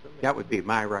introduce them. That would be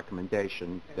my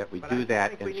recommendation, that we do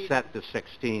that and set the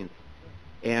 16th.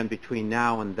 And between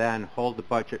now and then, hold the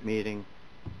budget meeting.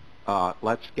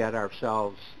 Let's get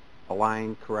ourselves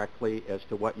aligned correctly as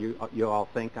to what you all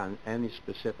think on any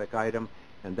specific item,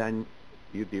 and then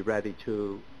you'd be ready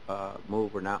to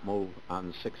move or not move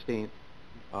on the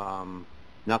 16th.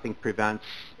 Nothing prevents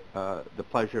the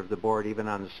pleasure of the board even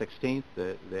on the 16th.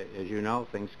 As you know,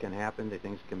 things can happen.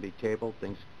 Things can be tabled.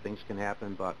 Things can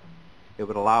happen, but it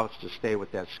would allow us to stay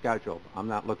with that schedule. I'm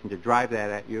not looking to drive that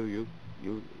at you.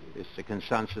 It's the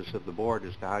consensus of the board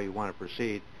as to how you want to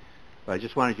proceed. But I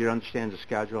just wanted you to understand the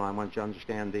schedule. I wanted you to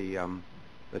understand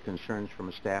the concerns from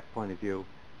a staff point of view.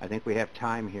 I think we have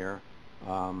time here.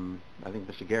 I think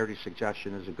Mr. Garrity's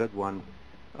suggestion is a good one,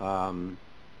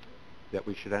 that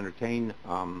we should entertain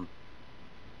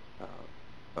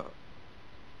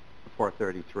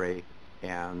 433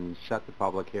 and set the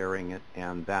public hearing,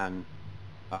 and then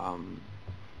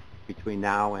between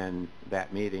now and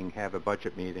that meeting, have a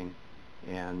budget meeting,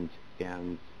 and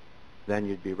then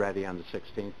you'd be ready on the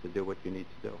 16th to do what you need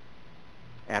to do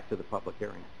after the public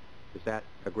hearing. Is that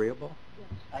agreeable? Yes.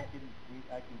 I can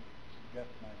suggest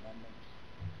my amendments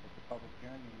at the public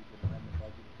hearing, and we can amend the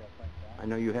budget at that point in time. I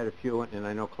know you had a few, and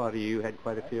I know, Claudia, you had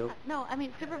quite a few. No, I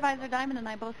mean, Supervisor Diamond and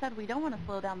I both said we don't want to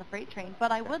slow down the freight train,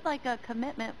 but I would like a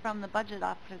commitment from the budget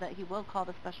officer that he will call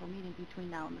the special meeting between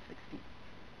now and the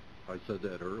 16th. I said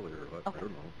that earlier. I don't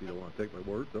know. If you don't want to take my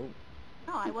word, don't.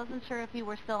 No, I wasn't sure if you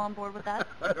were still on board with that.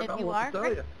 I don't If know you what are, to tell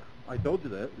great. you. I told you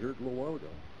that here a little while ago.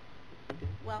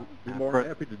 Well, Be more than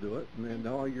happy to do it, and then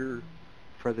now you're...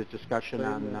 Further discussion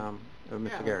on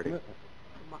Mr. Yeah. Garrity?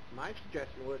 My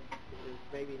suggestion is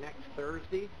maybe next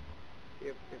Thursday,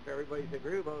 if everybody's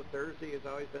agreeable. Thursday has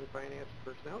always been finance and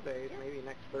personnel days. Maybe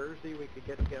next Thursday we could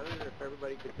get together, if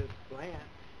everybody could just glance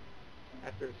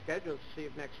at their schedules, see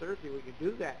if next Thursday we could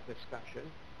do that discussion,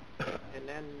 and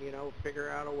then,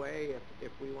 figure out a way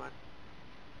if we want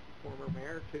former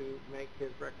mayor to make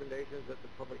his recommendations at the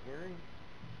public hearing,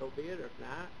 so be it. If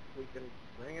not, we can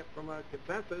bring it from a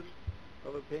consensus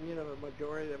of opinion of a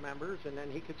majority of the members, and then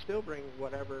he could still bring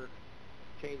whatever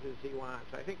changes he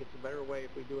wants. I think it's a better way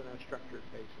if we do it on a structured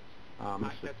basis.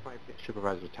 That's my opinion.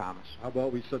 Supervisor Thomas. How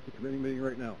about we set the committee meeting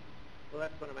right now? Well,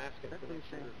 that's what I'm asking for next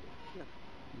Thursday.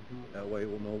 That way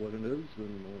we'll know what it is,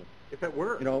 and... If it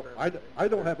works. I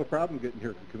don't have a problem getting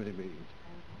here to committee meetings,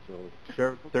 so...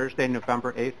 Sure. Thursday,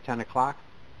 November 8th, 10 o'clock?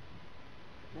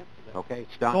 Okay,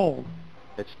 it's done. Sold.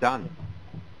 It's done.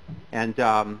 And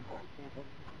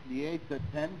The 8th at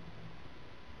 10?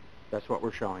 that's what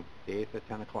we're showing, the 8th at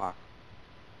 10 o'clock.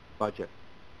 Budget.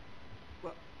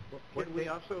 Well, can we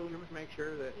also make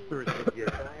sure that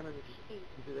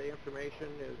the information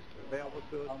is available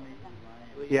to us?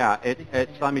 Yeah,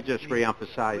 let me just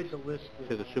reemphasize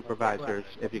to the supervisors,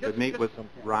 if you could meet with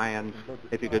Ryan,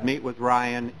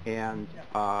 and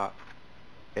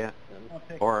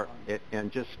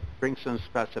just bring some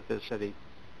specificity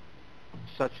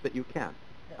such that you can.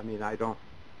 I mean, I don't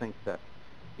think that,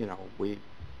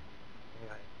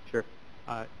 sure.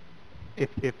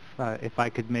 If I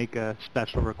could make a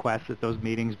special request that those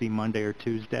meetings be Monday or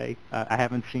Tuesday. I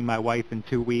haven't seen my wife in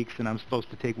 2 weeks, and I'm supposed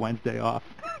to take Wednesday off.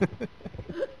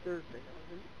 Thursday.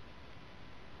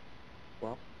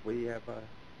 Well, we have a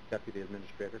deputy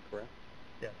administrator, correct?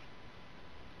 Yes.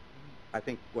 I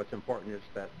think what's important is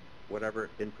that whatever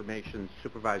information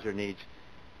supervisor needs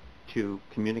to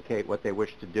communicate what they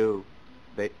wish to do,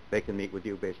 they can meet with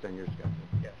you based on your schedule.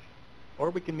 Yes. Or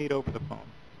we can meet over the phone.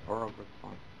 Or over the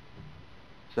phone.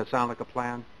 Does that sound like a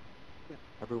plan,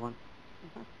 everyone?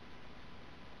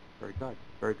 Very good,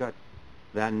 very good.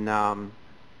 Then the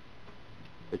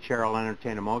chair will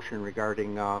entertain a motion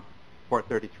regarding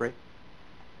 433.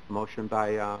 Motion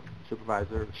by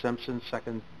Supervisor Simpson,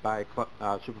 second by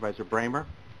Supervisor Bramer.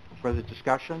 Further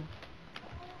discussion?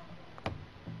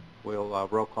 We'll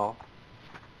roll call.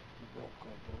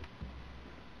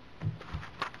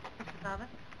 Mr. Thomas?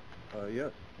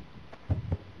 Yes.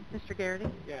 Mr. Garrity?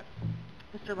 Yes.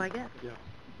 Mr. Leggett? Yes.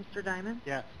 Mr. Diamond?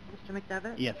 Yes. Mr.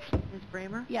 McDevitt? Yes. Ms.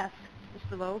 Bramer? yes.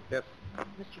 Mr. Loeb? Yes.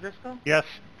 Mr. Driscoll? Yes.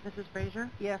 Mrs. Frazier?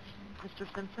 Yes. Mr.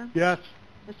 Simpson? Yes.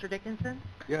 Mr. Dickinson?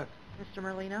 Yes. Mr.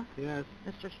 Merlino? Yes.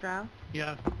 Mr. Strauss?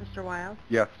 Yes. Mr. Wild?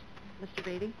 Yes. Mr.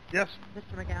 Beatty? Yes.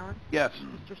 Mr. McGowan? Yes.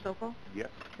 Mr. Sokol? Yes.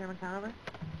 Chairman Conover?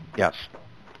 Yes.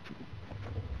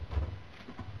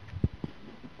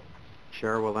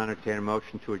 Chair will entertain a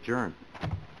motion to adjourn.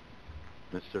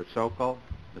 Mr. Sokol,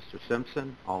 Mr.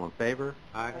 Simpson, all in favor?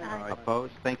 Aye.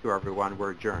 Opposed? Thank you, everyone.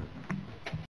 We're adjourned.